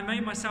 And I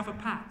made myself a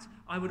pact.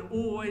 I would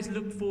always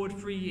look forward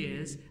 3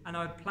 years, and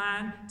I would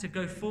plan to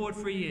go forward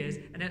 3 years.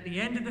 And at the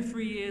end of the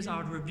 3 years, I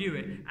would review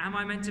it. Am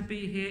I meant to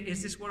be here?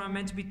 Is this what I'm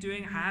meant to be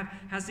doing?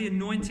 Has the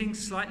anointing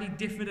slightly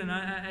differed? And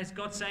as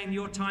God saying,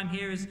 your time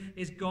here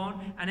is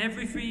gone? And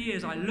every 3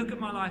 years, I look at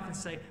my life and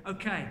say,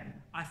 okay,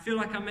 I feel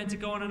like I'm meant to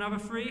go on another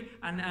 3,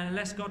 and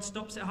unless God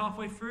stops it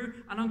halfway through,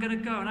 and I'm going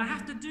to go. And I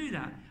have to do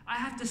that. I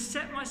have to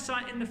set my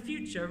sight in the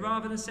future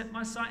rather than set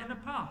my sight in the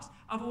past.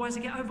 Otherwise,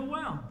 I get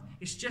overwhelmed.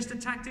 It's just a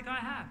tactic I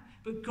have.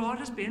 But God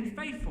has been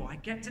faithful. I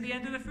get to the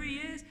end of the 3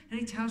 years, and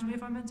he tells me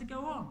if I'm meant to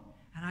go on.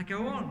 And I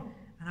go on.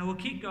 And I will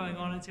keep going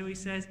on until he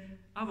says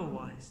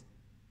otherwise.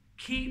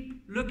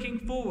 Keep looking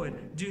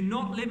forward. Do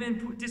not live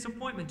in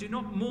disappointment. Do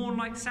not mourn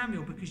like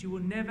Samuel, because you will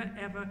never,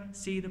 ever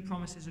see the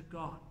promises of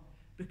God.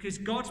 Because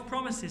God's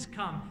promises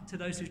come to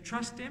those who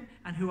trust him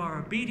and who are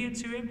obedient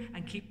to him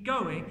and keep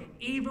going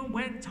even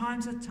when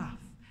times are tough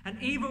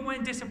and even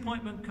when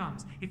disappointment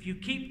comes. If you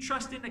keep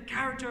trusting the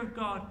character of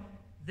God,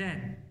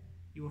 then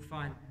you will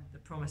find the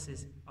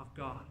promises of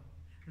God.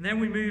 And then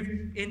we move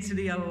into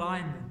the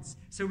alignments.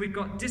 So we've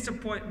got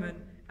disappointment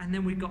and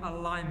then we've got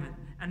alignment.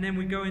 And then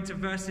we go into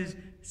verses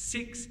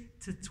 6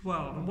 to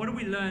 12. And what do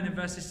we learn in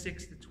verses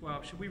 6 to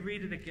 12? Should we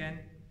read it again?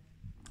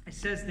 It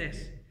says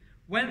this.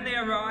 When they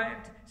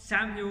arrived,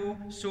 Samuel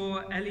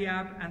saw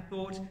Eliab and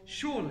thought,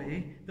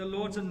 surely the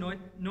Lord's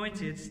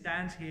anointed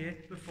stands here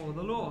before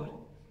the Lord.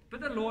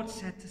 But the Lord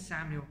said to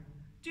Samuel,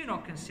 do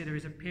not consider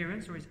his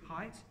appearance or his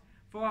height,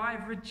 for I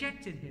have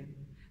rejected him.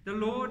 The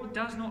Lord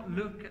does not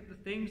look at the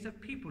things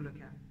that people look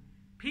at.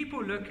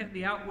 People look at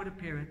the outward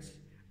appearance,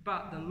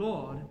 but the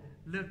Lord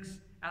looks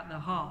at the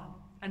heart.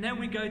 And then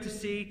we go to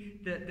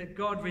see that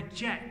God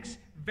rejects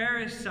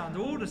various sons,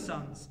 all the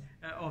sons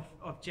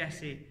of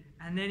Jesse.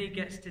 And then he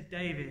gets to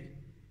David,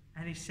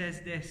 and he says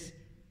this.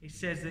 He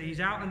says that he's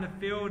out in the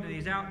field, and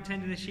he's out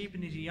tending the sheep,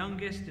 and he's the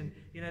youngest, and,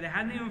 they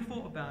hadn't even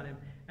thought about him.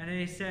 And then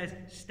he says,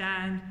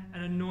 stand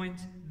and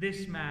anoint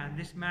this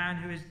man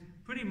who is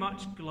pretty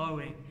much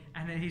glowing.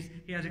 And then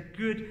he has a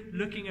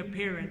good-looking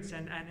appearance,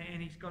 and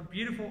he's got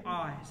beautiful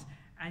eyes.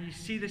 And you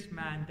see this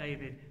man,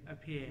 David,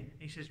 appear.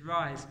 And he says,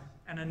 rise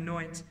and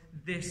anoint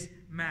this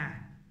man.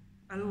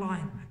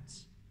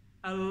 Alignment.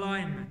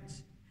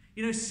 Alignment.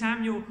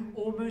 Samuel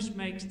almost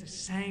makes the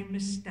same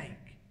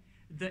mistake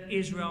that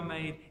Israel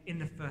made in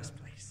the first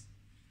place.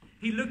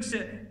 He looks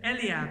at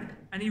Eliab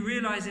and he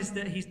realizes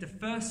that he's the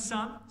first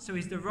son, so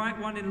he's the right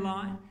one in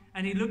line.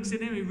 And he looks at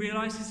him, he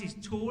realizes he's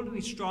tall and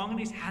he's strong and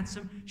he's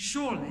handsome.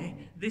 Surely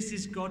this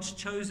is God's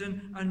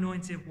chosen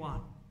anointed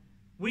one.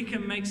 We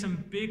can make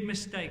some big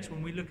mistakes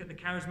when we look at the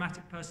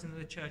charismatic person in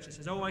the church that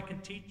says, oh, I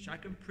can teach, I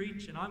can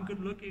preach, and I'm good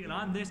looking, and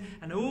I'm this,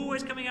 and they're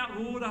always coming out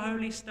with all the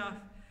holy stuff.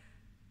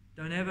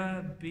 Don't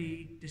ever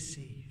be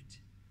deceived.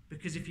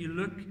 Because if you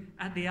look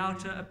at the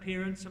outer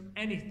appearance of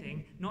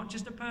anything, not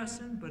just a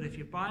person, but if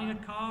you're buying a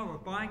car or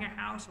buying a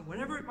house or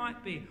whatever it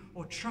might be,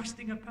 or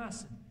trusting a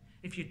person,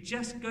 if you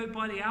just go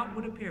by the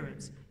outward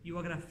appearance, you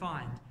are going to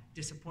find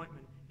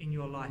disappointment in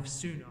your life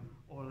sooner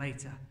or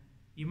later.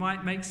 You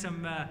might make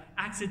some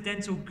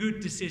accidental good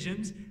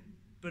decisions,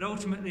 but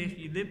ultimately, if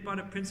you live by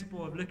the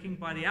principle of looking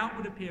by the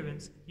outward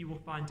appearance, you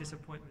will find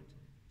disappointment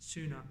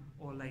sooner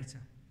or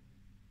later.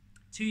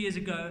 2 years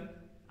ago,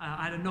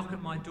 I had a knock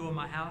at my door in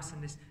my house,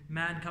 and this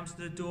man comes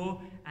to the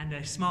door, and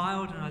I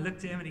smiled, and I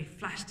looked at him, and he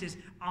flashed his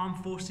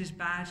armed forces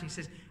badge, and he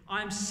says,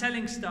 "I'm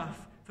selling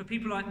stuff for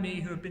people like me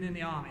who have been in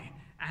the army,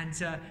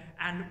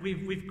 and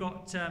we've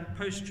got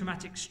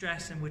post-traumatic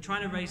stress, and we're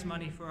trying to raise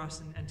money for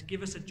us and to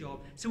give us a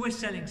job, so we're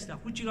selling stuff.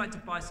 Would you like to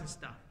buy some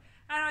stuff?"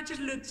 And I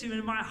just looked at him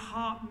and my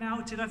heart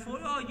melted. I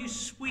thought, oh, you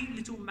sweet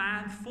little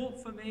man,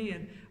 fought for me.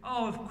 And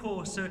oh, of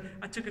course. So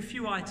I took a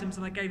few items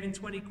and I gave him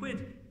 20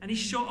 quid. And he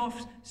shot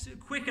off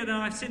quicker than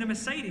I've seen a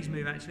Mercedes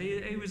move,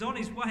 actually. He was on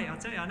his way. I'll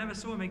tell you, I never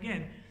saw him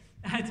again.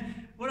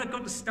 And when I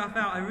got the stuff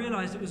out, I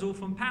realised it was all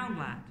from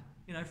Poundland.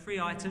 You know, 3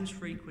 items,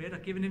 3 quid.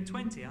 I'd given him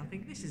 20. I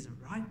think, this isn't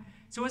right.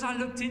 So as I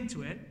looked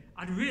into it,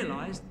 I'd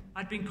realised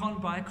I'd been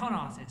conned by a con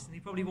artist. And he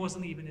probably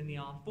wasn't even in the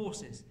armed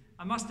forces.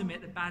 I must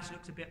admit, the badge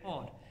looks a bit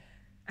odd.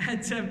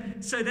 And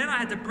so then I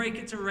had to break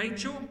it to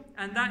Rachel,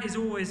 and that is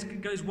always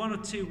goes one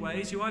or two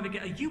ways. You either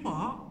get a "you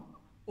are,"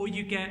 or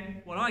you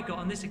get what I got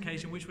on this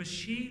occasion, which was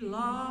 "she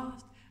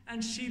laughed,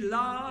 and she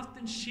laughed,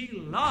 and she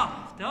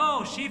laughed."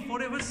 Oh, she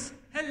thought it was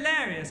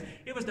hilarious.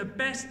 It was the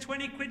best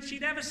 20 quid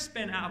she'd ever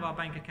spent out of our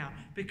bank account,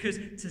 because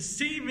to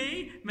see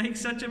me make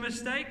such a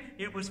mistake,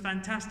 it was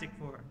fantastic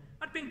for her.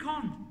 I'd been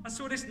conned. I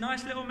saw this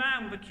nice little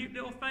man with a cute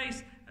little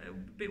face, a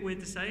bit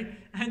weird to say,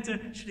 and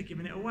should have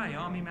given it away.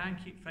 Army man,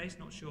 cute face,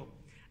 not sure.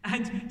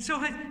 And so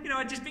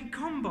I'd just been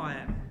conned by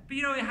it. But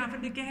it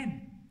happened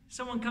again.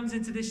 Someone comes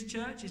into this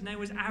church. His name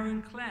was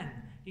Aaron Klen.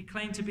 He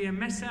claimed to be a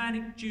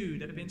Messianic Jew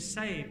that had been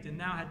saved and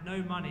now had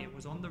no money and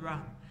was on the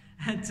run.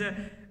 And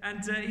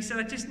he said,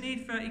 "I just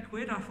need 30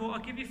 quid. I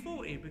thought I'd give you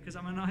 40 because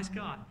I'm a nice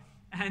guy."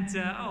 And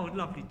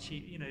lovely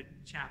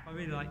chap. I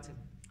really liked him.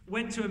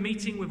 Went to a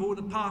meeting with all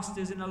the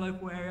pastors in the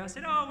local area. I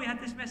said, "Oh, we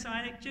had this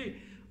Messianic Jew."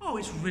 "Oh,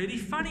 it's really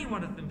funny,"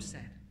 one of them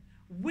said.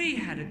 "We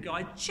had a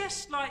guy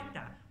just like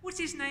that. What's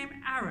his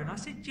name? Aaron." I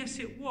said, "Yes,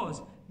 it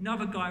was."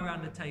 Another guy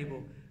around the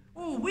table.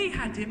 "Oh, we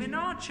had him in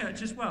our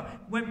church as well."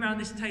 Went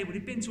round this table.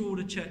 He'd been to all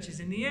the churches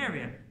in the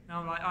area. And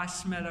I'm like, I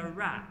smell a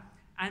rat.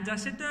 And I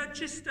said,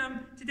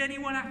 did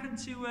anyone happen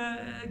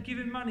to give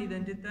him money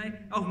then, did they?"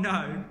 "Oh,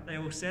 no," they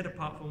all said,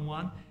 apart from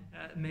one,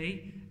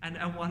 me, and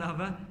one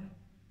other.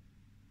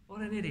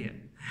 What an idiot.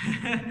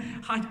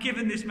 I'd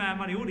given this man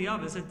money. All the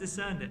others had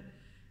discerned it.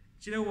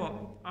 Do you know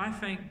what? I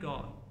thank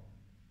God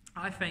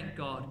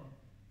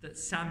that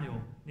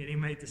Samuel nearly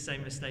made the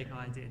same mistake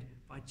I did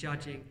by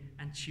judging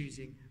and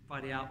choosing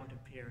by the outward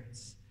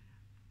appearance.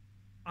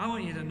 I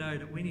want you to know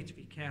that we need to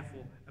be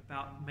careful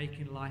about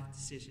making life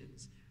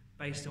decisions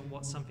based on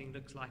what something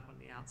looks like on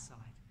the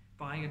outside.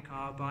 Buying a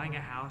car, buying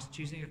a house,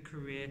 choosing a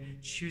career,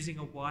 choosing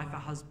a wife, a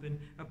husband,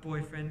 a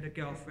boyfriend, a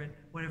girlfriend,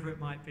 whatever it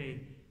might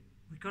be.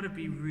 We've got to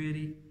be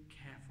really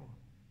careful.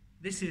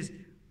 This is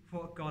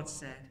what God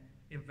said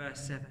in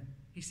verse 7.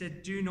 He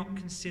said, "Do not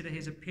consider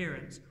his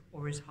appearance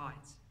or his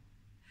height,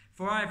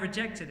 for I have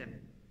rejected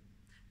him.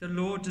 The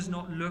Lord does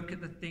not look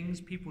at the things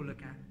people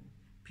look at.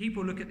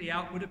 People look at the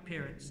outward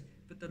appearance,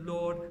 but the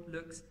Lord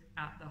looks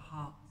at the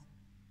heart."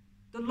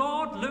 The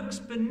Lord looks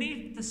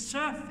beneath the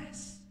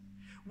surface.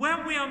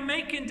 When we are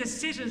making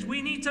decisions,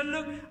 we need to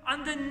look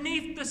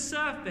underneath the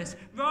surface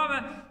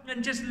rather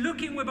than just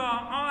looking with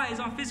our eyes,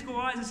 our physical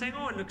eyes, and saying,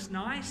 "Oh, it looks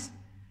nice."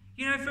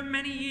 For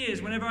many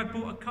years, whenever I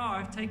bought a car,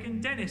 I've taken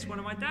Dennis, one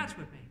of my dads,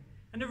 with me.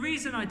 And the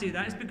reason I do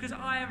that is because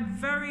I am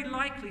very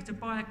likely to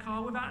buy a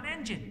car without an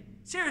engine.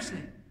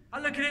 Seriously. I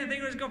look at it and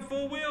think it's got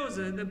 4 wheels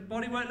and the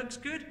bodywork looks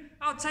good.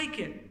 I'll take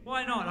it.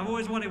 Why not? I've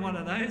always wanted one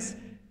of those.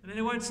 And then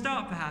it won't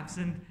start, perhaps.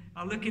 And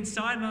I'll look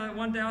inside and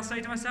one day I'll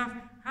say to myself,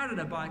 how did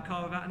I buy a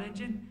car without an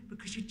engine?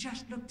 Because you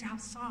just looked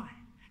outside.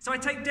 So I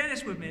take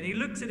Dennis with me and he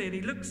looks at it,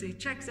 he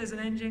checks there's an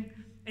engine,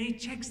 and he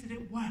checks that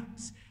it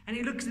works. And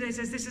he looks at it and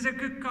says, "This is a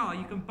good car,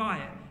 you can buy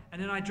it."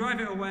 And then I drive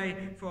it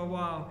away for a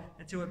while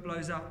until it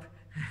blows up.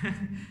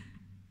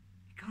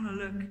 You've got to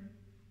look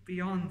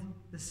beyond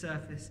the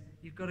surface.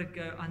 You've got to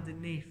go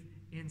underneath,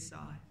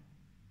 inside.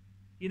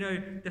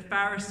 The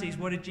Pharisees,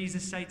 what did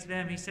Jesus say to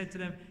them? He said to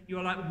them, "You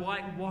are like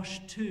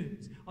whitewashed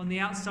tombs. On the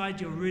outside,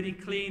 you're really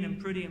clean and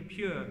pretty and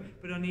pure.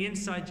 But on the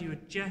inside, you are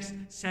just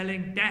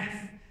selling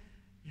death.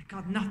 You've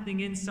got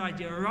nothing inside.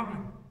 You're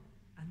rotten."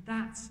 And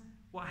that's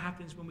what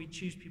happens when we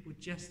choose people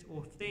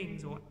or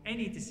things or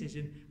any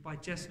decision by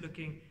just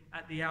looking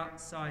at the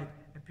outside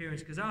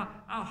appearance. Because our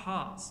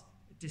hearts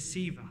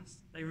deceive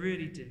us. They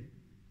really do.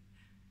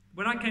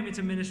 When I came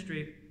into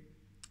ministry,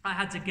 I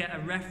had to get a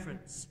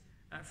reference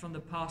from the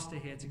pastor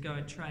here to go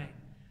and train.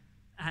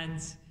 And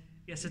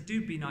yes,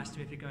 do be nice to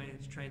me if you're going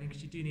into training,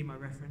 because you do need my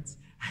reference.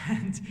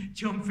 And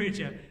John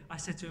Bridger, I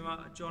said to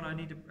him, "John, I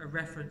need a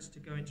reference to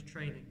go into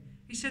training."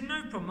 He said,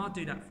 no problem, I'll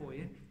do that for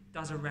you.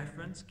 Does a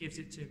reference, gives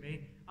it to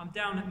me. I'm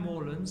down at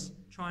Morelands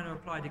trying to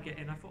apply to get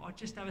in. I thought I'd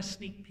just have a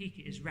sneak peek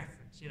at his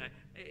reference. You know,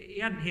 he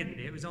hadn't hidden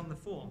it, it was on the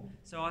form.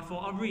 So I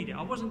thought, I'll read it.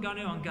 I wasn't going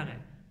to, I'm going to.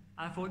 And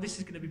I thought, this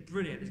is going to be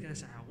brilliant. It's going to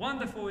say how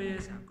wonderful he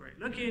is, how great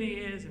looking he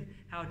is, and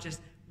how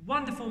just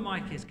wonderful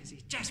Mike is, because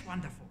he's just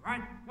wonderful,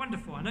 right?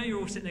 Wonderful. I know you're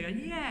all sitting there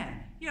going,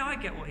 yeah, I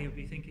get what he would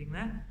be thinking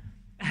there.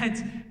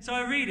 And so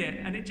I read it,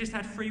 and it just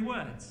had 3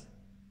 words.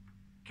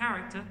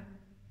 Character,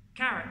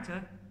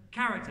 character,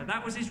 character.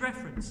 That was his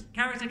reference.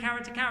 Character,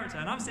 character, character.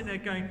 And I'm sitting there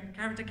going,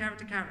 character,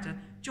 character, character.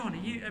 John, are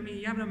you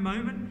having a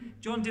moment?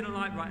 John didn't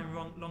like writing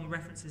long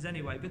references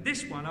anyway. But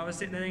this one, I was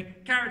sitting there thinking,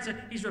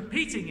 character, he's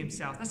repeating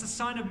himself. That's a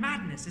sign of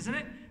madness, isn't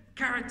it?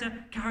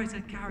 Character,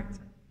 character,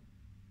 character.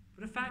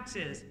 But the fact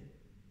is,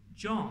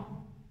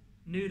 John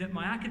knew that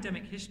my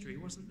academic history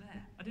wasn't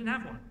there. I didn't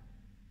have one.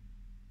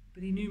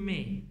 But he knew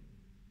me,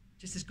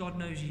 just as God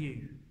knows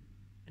you.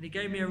 And he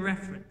gave me a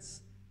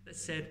reference that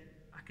said,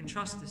 I can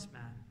trust this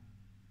man.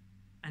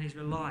 And he's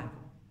reliable.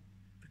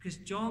 Because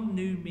John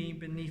knew me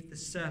beneath the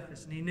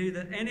surface, and he knew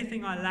that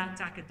anything I lacked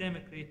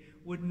academically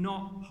would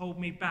not hold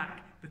me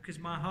back, because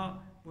my heart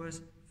was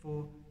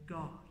for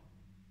God.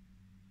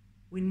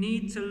 We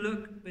need to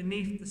look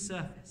beneath the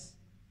surface.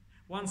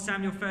 1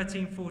 Samuel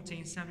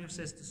 13:14, Samuel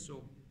says to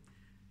Saul,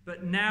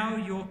 but now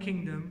your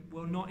kingdom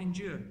will not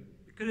endure.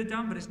 It could have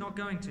done, but it's not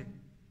going to.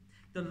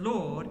 The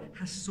Lord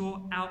has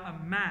sought out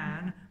a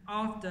man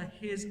after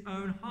his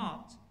own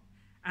heart,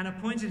 and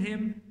appointed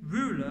him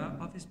ruler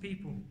of his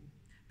people,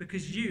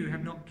 because you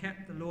have not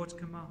kept the Lord's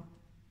command.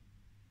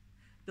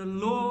 The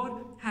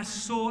Lord has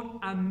sought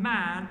a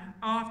man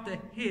after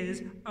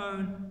his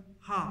own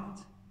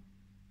heart.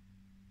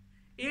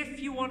 If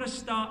you want to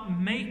start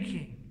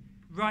making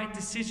right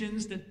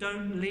decisions that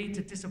don't lead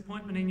to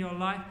disappointment in your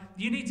life,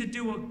 you need to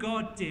do what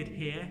God did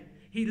here.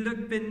 He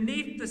looked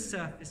beneath the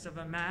surface of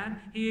a man.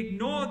 He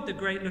ignored the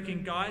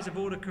great-looking guys of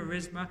all the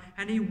charisma,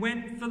 and he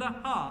went for the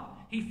heart.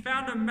 He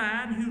found a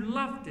man who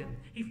loved him.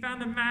 He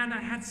found a man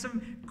that had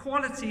some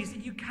qualities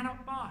that you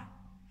cannot buy.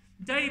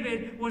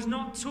 David was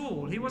not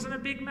tall. He wasn't a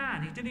big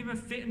man. He didn't even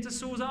fit into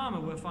Saul's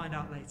armor, we'll find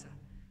out later.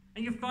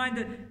 And you'll find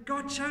that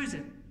God chose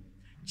him.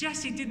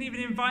 Jesse didn't even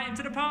invite him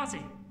to the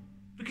party,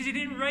 because he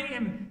didn't rate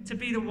him to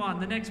be the one,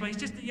 the next one. He's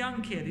just a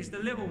young kid. He's the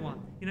little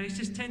one. You know, he's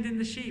just tending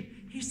the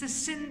sheep. He's the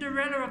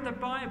Cinderella of the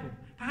Bible.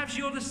 Perhaps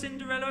you're the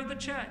Cinderella of the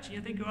church. And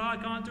you think, oh, I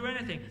can't do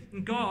anything.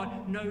 And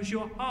God knows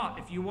your heart.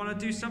 If you want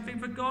to do something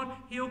for God,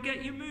 he'll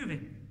get you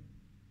moving.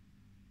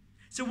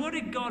 So what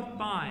did God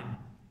find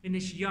in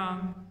this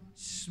young,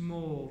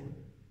 small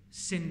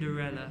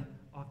Cinderella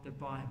of the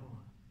Bible?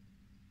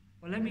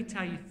 Well, let me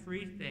tell you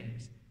 3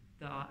 things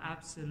that are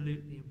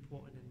absolutely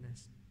important in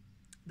this.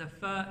 The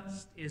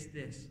first is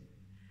this: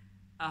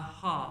 a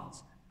heart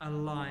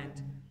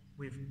aligned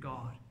with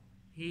God.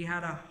 He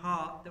had a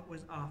heart that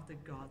was after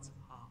God's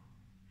heart.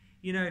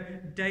 You know,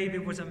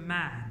 David was a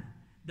man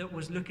that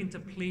was looking to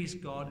please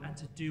God and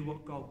to do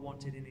what God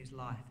wanted in his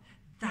life.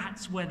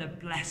 That's where the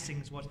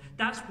blessings was.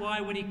 That's why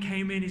when he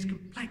came in, his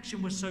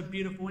complexion was so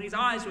beautiful and his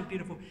eyes were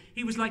beautiful.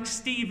 He was like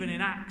Stephen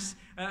in Acts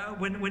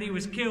when he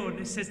was killed.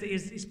 It says that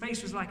his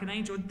face was like an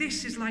angel.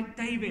 This is like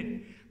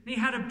David. He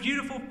had a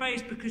beautiful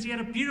face because he had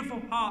a beautiful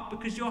heart,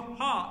 because your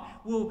heart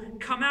will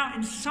come out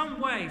in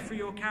some way through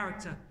your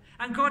character.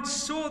 And God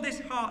saw this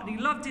heart, and he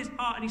loved his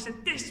heart, and he said,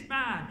 this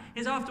man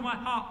is after my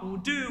heart, will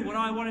do what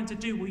I want him to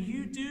do. Will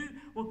you do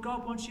what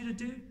God wants you to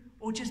do?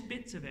 Or just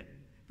bits of it?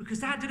 Because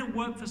that didn't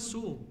work for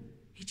Saul.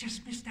 He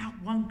just missed out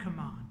one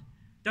command.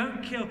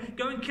 Don't kill.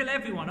 Go and kill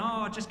everyone.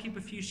 Oh, just keep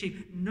a few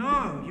sheep.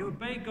 No, you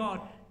obey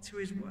God to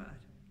his word.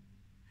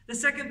 The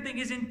second thing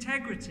is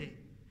integrity.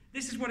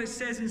 This is what it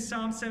says in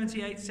Psalm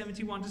 78,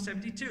 71 to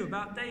 72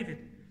 about David.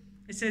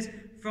 It says,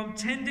 from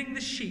tending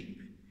the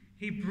sheep,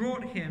 he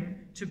brought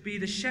him to be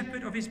the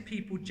shepherd of his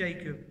people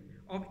Jacob,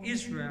 of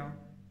Israel,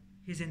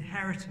 his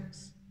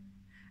inheritance.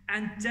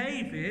 And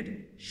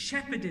David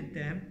shepherded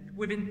them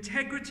with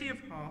integrity of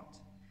heart,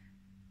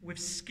 with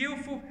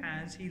skillful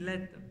hands he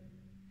led them.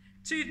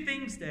 2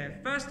 things there.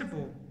 First of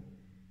all,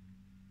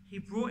 he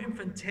brought him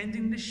from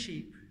tending the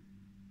sheep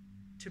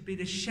to be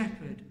the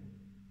shepherd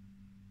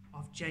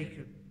of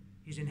Jacob,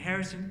 his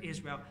inheritance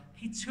Israel.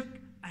 He took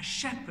a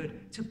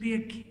shepherd to be a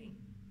king.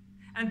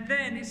 And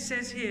then it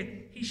says here,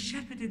 he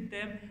shepherded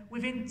them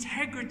with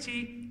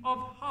integrity of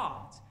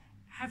heart.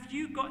 Have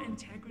you got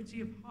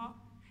integrity of heart?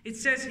 It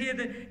says here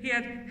that he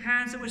had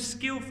hands that were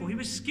skillful. He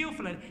was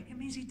skillful at it. It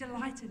means he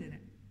delighted in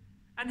it.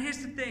 And here's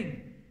the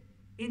thing.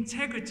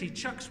 Integrity,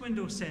 Chuck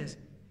Swindoll says,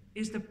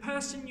 is the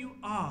person you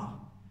are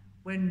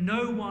when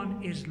no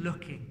one is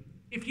looking.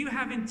 If you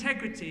have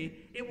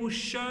integrity, it will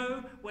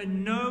show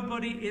when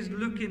nobody is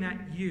looking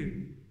at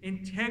you.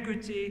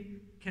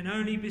 Integrity can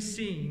only be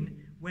seen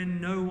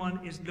when no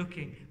one is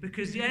looking,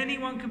 because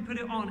anyone can put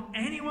it on,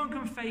 anyone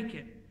can fake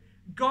it.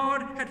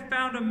 God had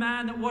found a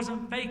man that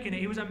wasn't faking it.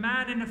 He was a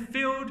man in the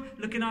field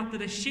looking after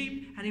the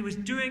sheep, and he was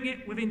doing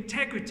it with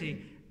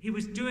integrity. He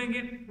was doing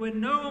it when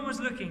no one was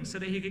looking so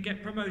that he could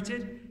get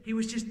promoted. He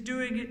was just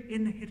doing it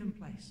in the hidden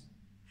place.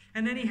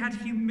 And then he had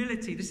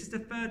humility. This is the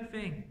third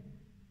thing.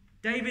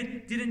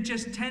 David didn't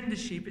just tend the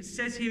sheep. It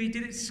says here he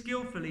did it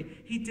skillfully.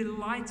 He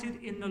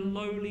delighted in the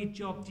lowly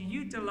job. Do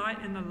you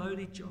delight in the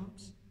lowly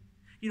jobs?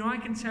 You know, I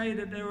can tell you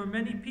that there are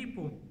many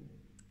people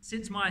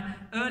since my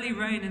early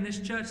reign in this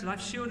church that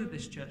I've shielded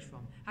this church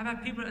from. I've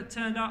had people that have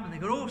turned up and they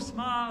got all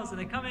smiles and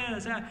they come in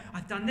and say,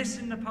 I've done this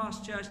in the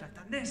past church, and I've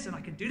done this, and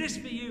I can do this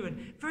for you.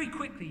 And very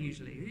quickly,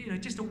 usually, you know,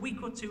 just a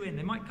week or two in,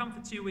 they might come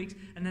for 2 weeks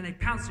and then they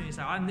pounce on you and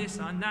say, I'm this,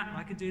 I'm that, and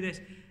I can do this.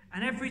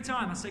 And every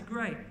time I say,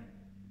 great,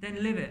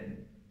 then live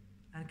it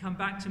and come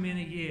back to me in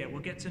a year.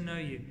 We'll get to know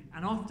you.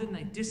 And often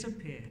they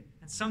disappear.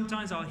 And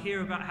sometimes I'll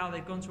hear about how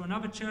they've gone to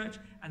another church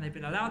and they've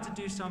been allowed to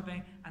do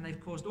something and they've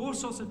caused all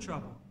sorts of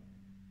trouble.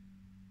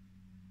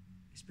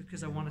 It's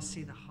because I want to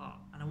see the heart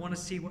and I want to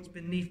see what's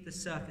beneath the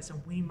surface, and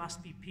we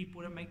must be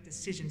people that make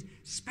decisions,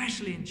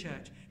 especially in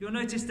church. You'll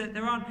notice that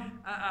there aren't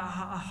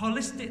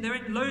there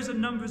ain't loads of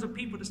numbers of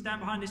people to stand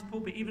behind this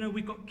pulpit, even though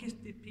we've got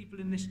gifted people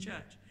in this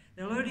church.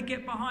 They'll only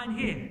get behind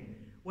here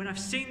when I've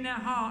seen their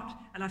heart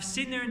and I've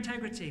seen their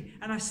integrity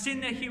and I've seen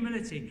their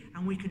humility,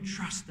 and we can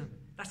trust them.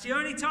 That's the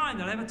only time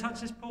they'll ever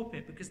touch this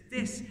pulpit, because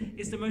this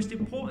is the most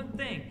important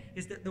thing,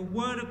 is that the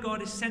word of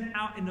God is sent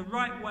out in the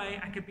right way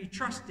and can be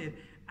trusted,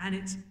 and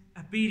it's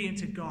obedient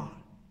to God.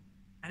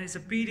 And it's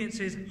obedient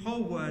to his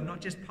whole word,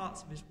 not just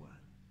parts of his word.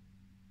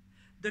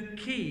 The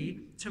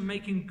key to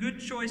making good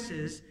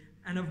choices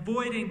and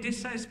avoiding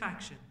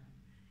dissatisfaction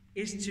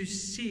is to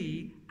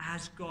see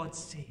as God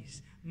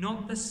sees.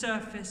 Not the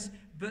surface,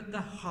 but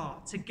the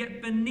heart. To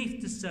get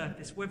beneath the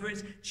surface, whether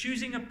it's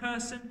choosing a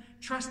person,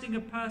 trusting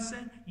a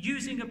person,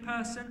 using a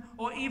person,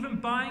 or even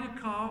buying a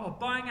car or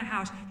buying a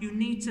house, you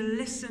need to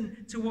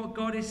listen to what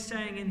God is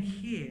saying and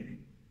hear.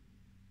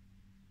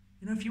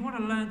 You know, if you want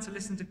to learn to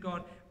listen to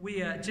God,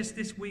 we just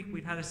this week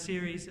we've had a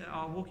series,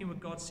 our Walking with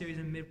God series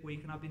in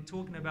midweek, and I've been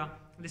talking about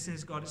listening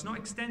to God. It's not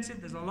extensive,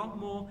 there's a lot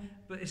more,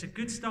 but it's a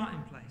good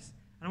starting place.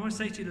 And I want to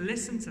say to you,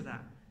 listen to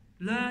that.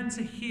 Learn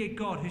to hear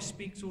God, who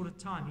speaks all the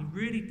time. He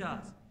really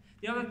does.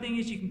 The other thing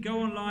is you can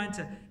go online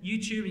to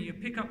YouTube and you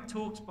pick up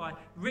talks by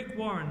Rick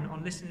Warren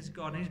on listening to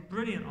God, and he's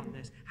brilliant on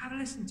this. Have a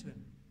listen to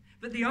him.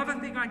 But the other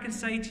thing I can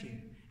say to you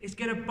is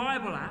get a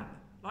Bible app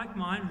like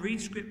mine,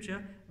 read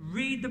Scripture,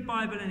 read the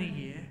Bible in a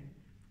year,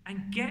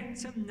 and get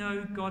to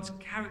know God's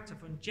character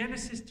from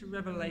Genesis to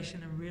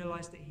Revelation and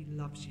realize that he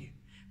loves you.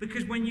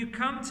 Because when you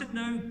come to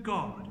know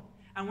God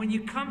and when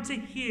you come to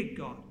hear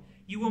God,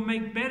 you will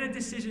make better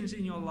decisions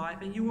in your life,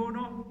 and you will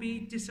not be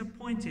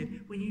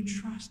disappointed when you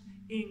trust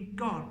in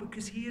God,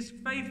 because he is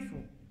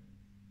faithful.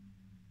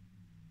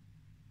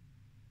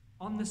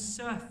 On the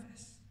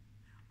surface,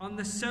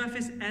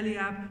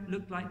 Eliab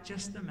looked like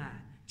just a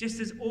man. Just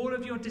as all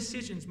of your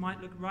decisions might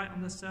look right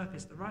on the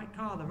surface, the right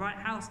car, the right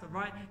house, the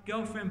right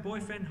girlfriend,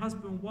 boyfriend,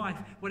 husband, wife,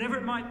 whatever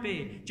it might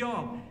be,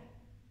 job,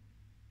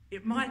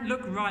 it might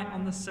look right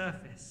on the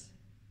surface.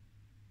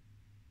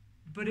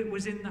 But it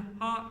was in the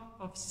heart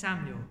of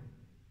Samuel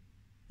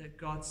that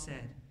God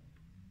said,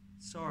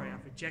 sorry,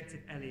 I've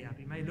rejected Eliab.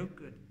 He may look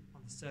good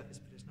on the surface,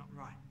 but it's not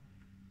right.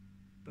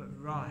 But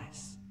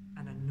rise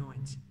and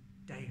anoint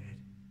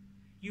David.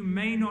 You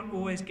may not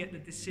always get the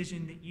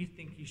decision that you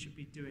think you should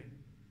be doing.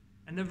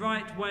 And the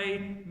right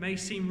way may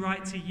seem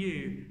right to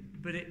you,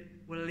 but it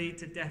will lead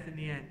to death in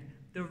the end.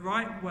 The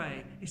right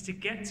way is to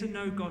get to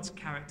know God's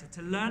character,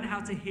 to learn how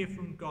to hear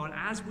from God,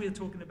 as we are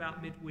talking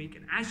about midweek,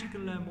 and as you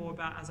can learn more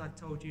about, as I've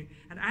told you,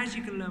 and as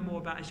you can learn more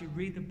about as you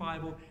read the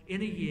Bible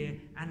in a year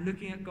and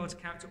looking at God's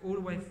character all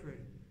the way through.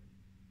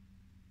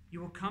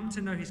 You will come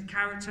to know his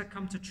character,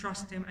 come to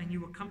trust him, and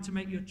you will come to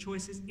make your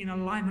choices in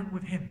alignment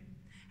with him.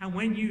 And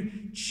when you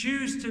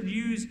choose to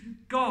use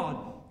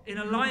God in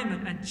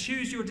alignment and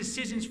choose your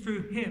decisions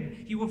through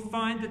him, you will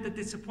find that the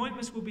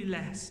disappointments will be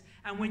less.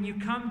 And when you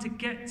come to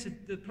get to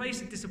the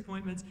place of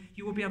disappointments,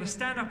 you will be able to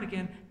stand up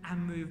again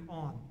and move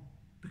on.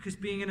 Because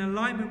being in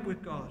alignment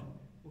with God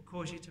will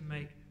cause you to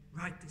make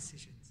right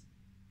decisions.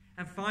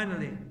 And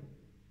finally,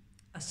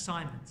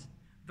 assignment.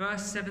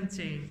 Verse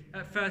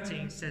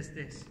 13 says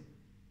this.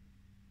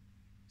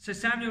 So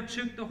Samuel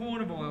took the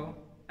horn of oil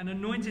and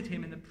anointed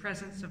him in the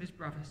presence of his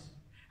brothers.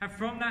 And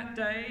from that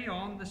day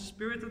on, the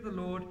Spirit of the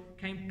Lord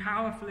came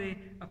powerfully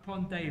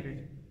upon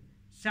David.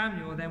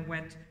 Samuel then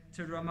went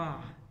to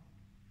Ramah.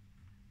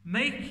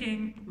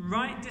 Making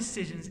right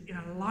decisions in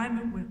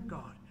alignment with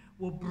God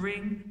will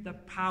bring the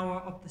power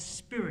of the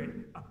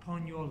Spirit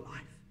upon your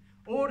life.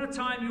 All the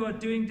time you are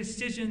doing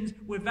decisions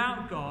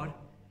without God,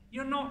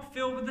 you're not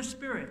filled with the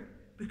Spirit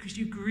because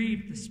you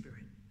grieve the Spirit.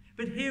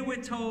 But here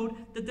we're told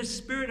that the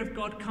Spirit of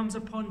God comes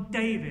upon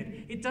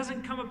David. It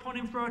doesn't come upon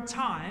him for a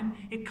time,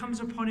 it comes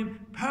upon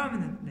him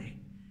permanently.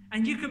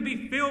 And you can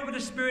be filled with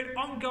the Spirit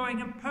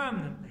ongoing and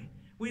permanently.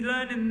 We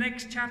learn in the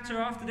next chapter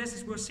after this,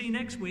 as we'll see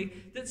next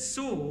week, that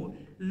Saul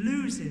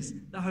loses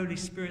the Holy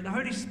Spirit. The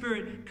Holy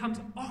Spirit comes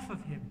off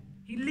of him.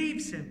 He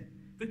leaves him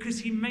because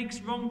he makes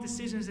wrong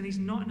decisions and he's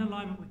not in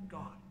alignment with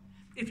God.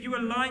 If you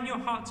align your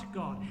heart to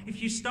God,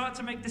 if you start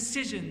to make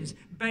decisions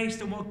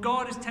based on what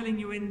God is telling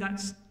you in that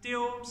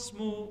still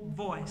small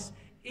voice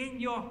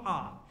in your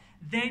heart,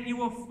 then you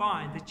will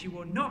find that you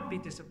will not be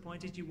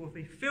disappointed. You will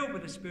be filled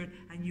with the Spirit,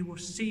 and you will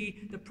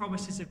see the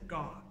promises of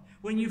God.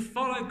 When you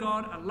follow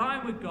God,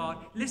 align with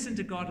God, listen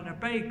to God, and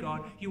obey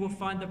God, you will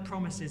find the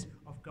promises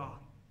of God.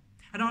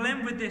 And I'll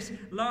end with this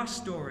last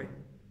story.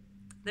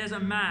 There's a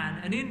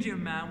man, an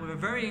Indian man with a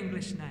very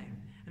English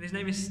name, and his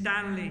name is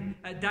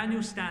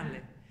Daniel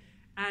Stanley.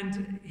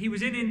 And he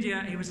was in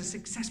India. He was a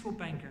successful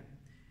banker.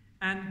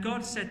 And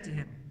God said to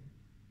him,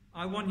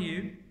 I want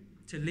you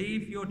to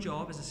leave your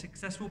job as a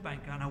successful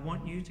banker, and I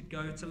want you to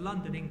go to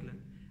London,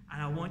 England,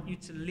 and I want you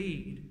to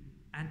lead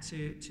and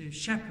to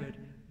shepherd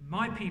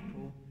my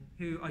people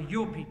who are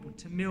your people,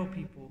 Tamil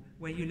people,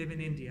 where you live in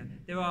India.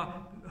 There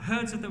are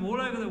herds of them all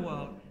over the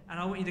world, and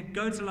I want you to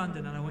go to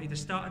London, and I want you to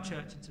start a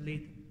church and to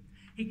lead them.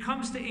 He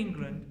comes to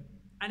England,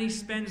 and he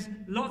spends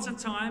lots of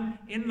time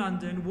in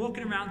London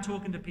walking around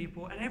talking to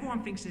people, and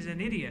everyone thinks he's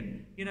an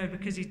idiot,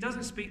 because he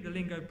doesn't speak the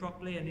lingo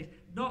properly, and he's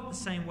not the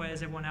same way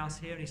as everyone else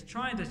here, and he's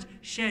trying to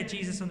share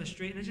Jesus on the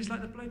street, and they're just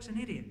like, the bloke's an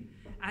idiot.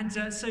 And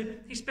so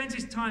he spends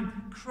his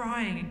time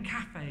crying in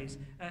cafes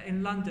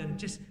in London,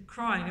 just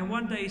crying. And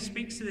one day he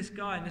speaks to this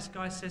guy, and this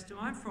guy says to him,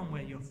 I'm from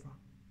where you're from.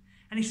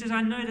 And he says,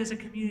 I know there's a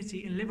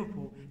community in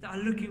Liverpool that are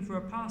looking for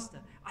a pastor.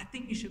 I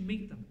think you should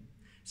meet them.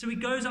 So he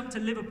goes up to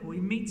Liverpool, he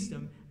meets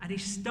them, and he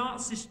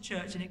starts this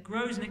church, and it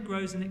grows and it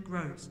grows and it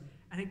grows.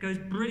 And it goes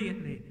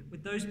brilliantly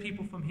with those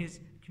people from his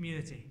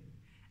community.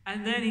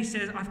 And then he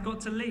says, I've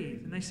got to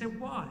leave. And they say,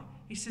 why?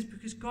 He says,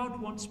 because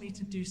God wants me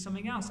to do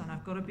something else, and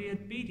I've got to be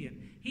obedient.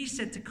 He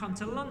said to come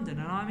to London,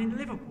 and I'm in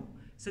Liverpool.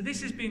 So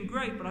this has been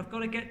great, but I've got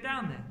to get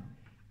down there.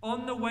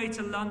 On the way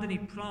to London, he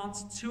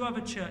plants 2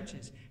 other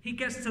churches. He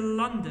gets to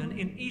London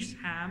in East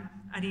Ham,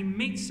 and he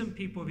meets some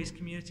people of his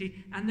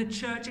community, and the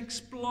church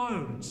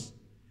explodes.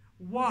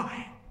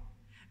 Why?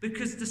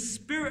 Because the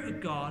Spirit of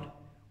God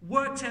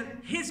worked at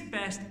his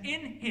best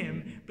in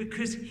him,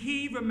 because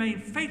he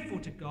remained faithful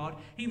to God,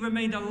 he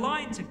remained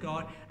aligned to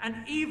God, and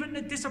even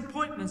the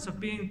disappointments of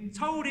being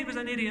told he was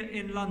an idiot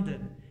in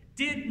London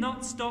did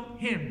not stop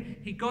him.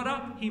 He got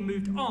up, he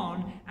moved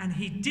on, and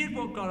he did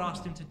what God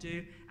asked him to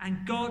do,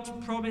 and God's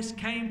promise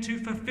came to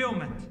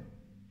fulfillment.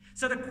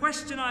 So the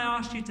question I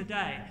ask you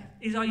today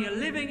is, are you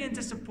living in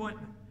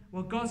disappointment?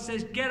 Well, God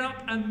says, get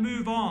up and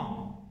move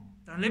on.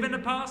 Don't live in the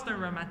past, don't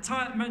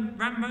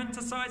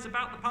romanticize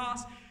about the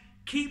past.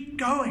 Keep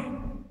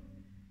going,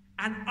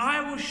 and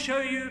I will show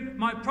you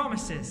my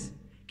promises.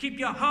 Keep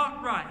your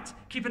heart right.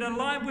 Keep it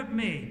aligned with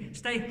me.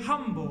 Stay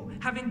humble.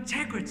 Have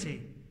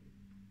integrity.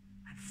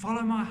 And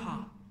follow my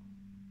heart.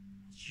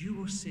 You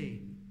will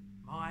see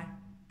my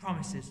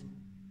promises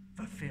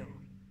fulfilled.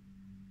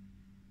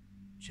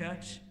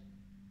 Church,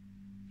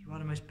 you are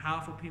the most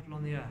powerful people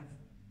on the earth.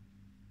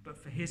 But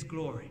for his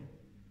glory,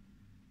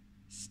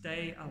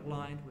 stay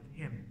aligned with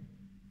him.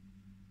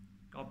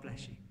 God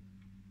bless you.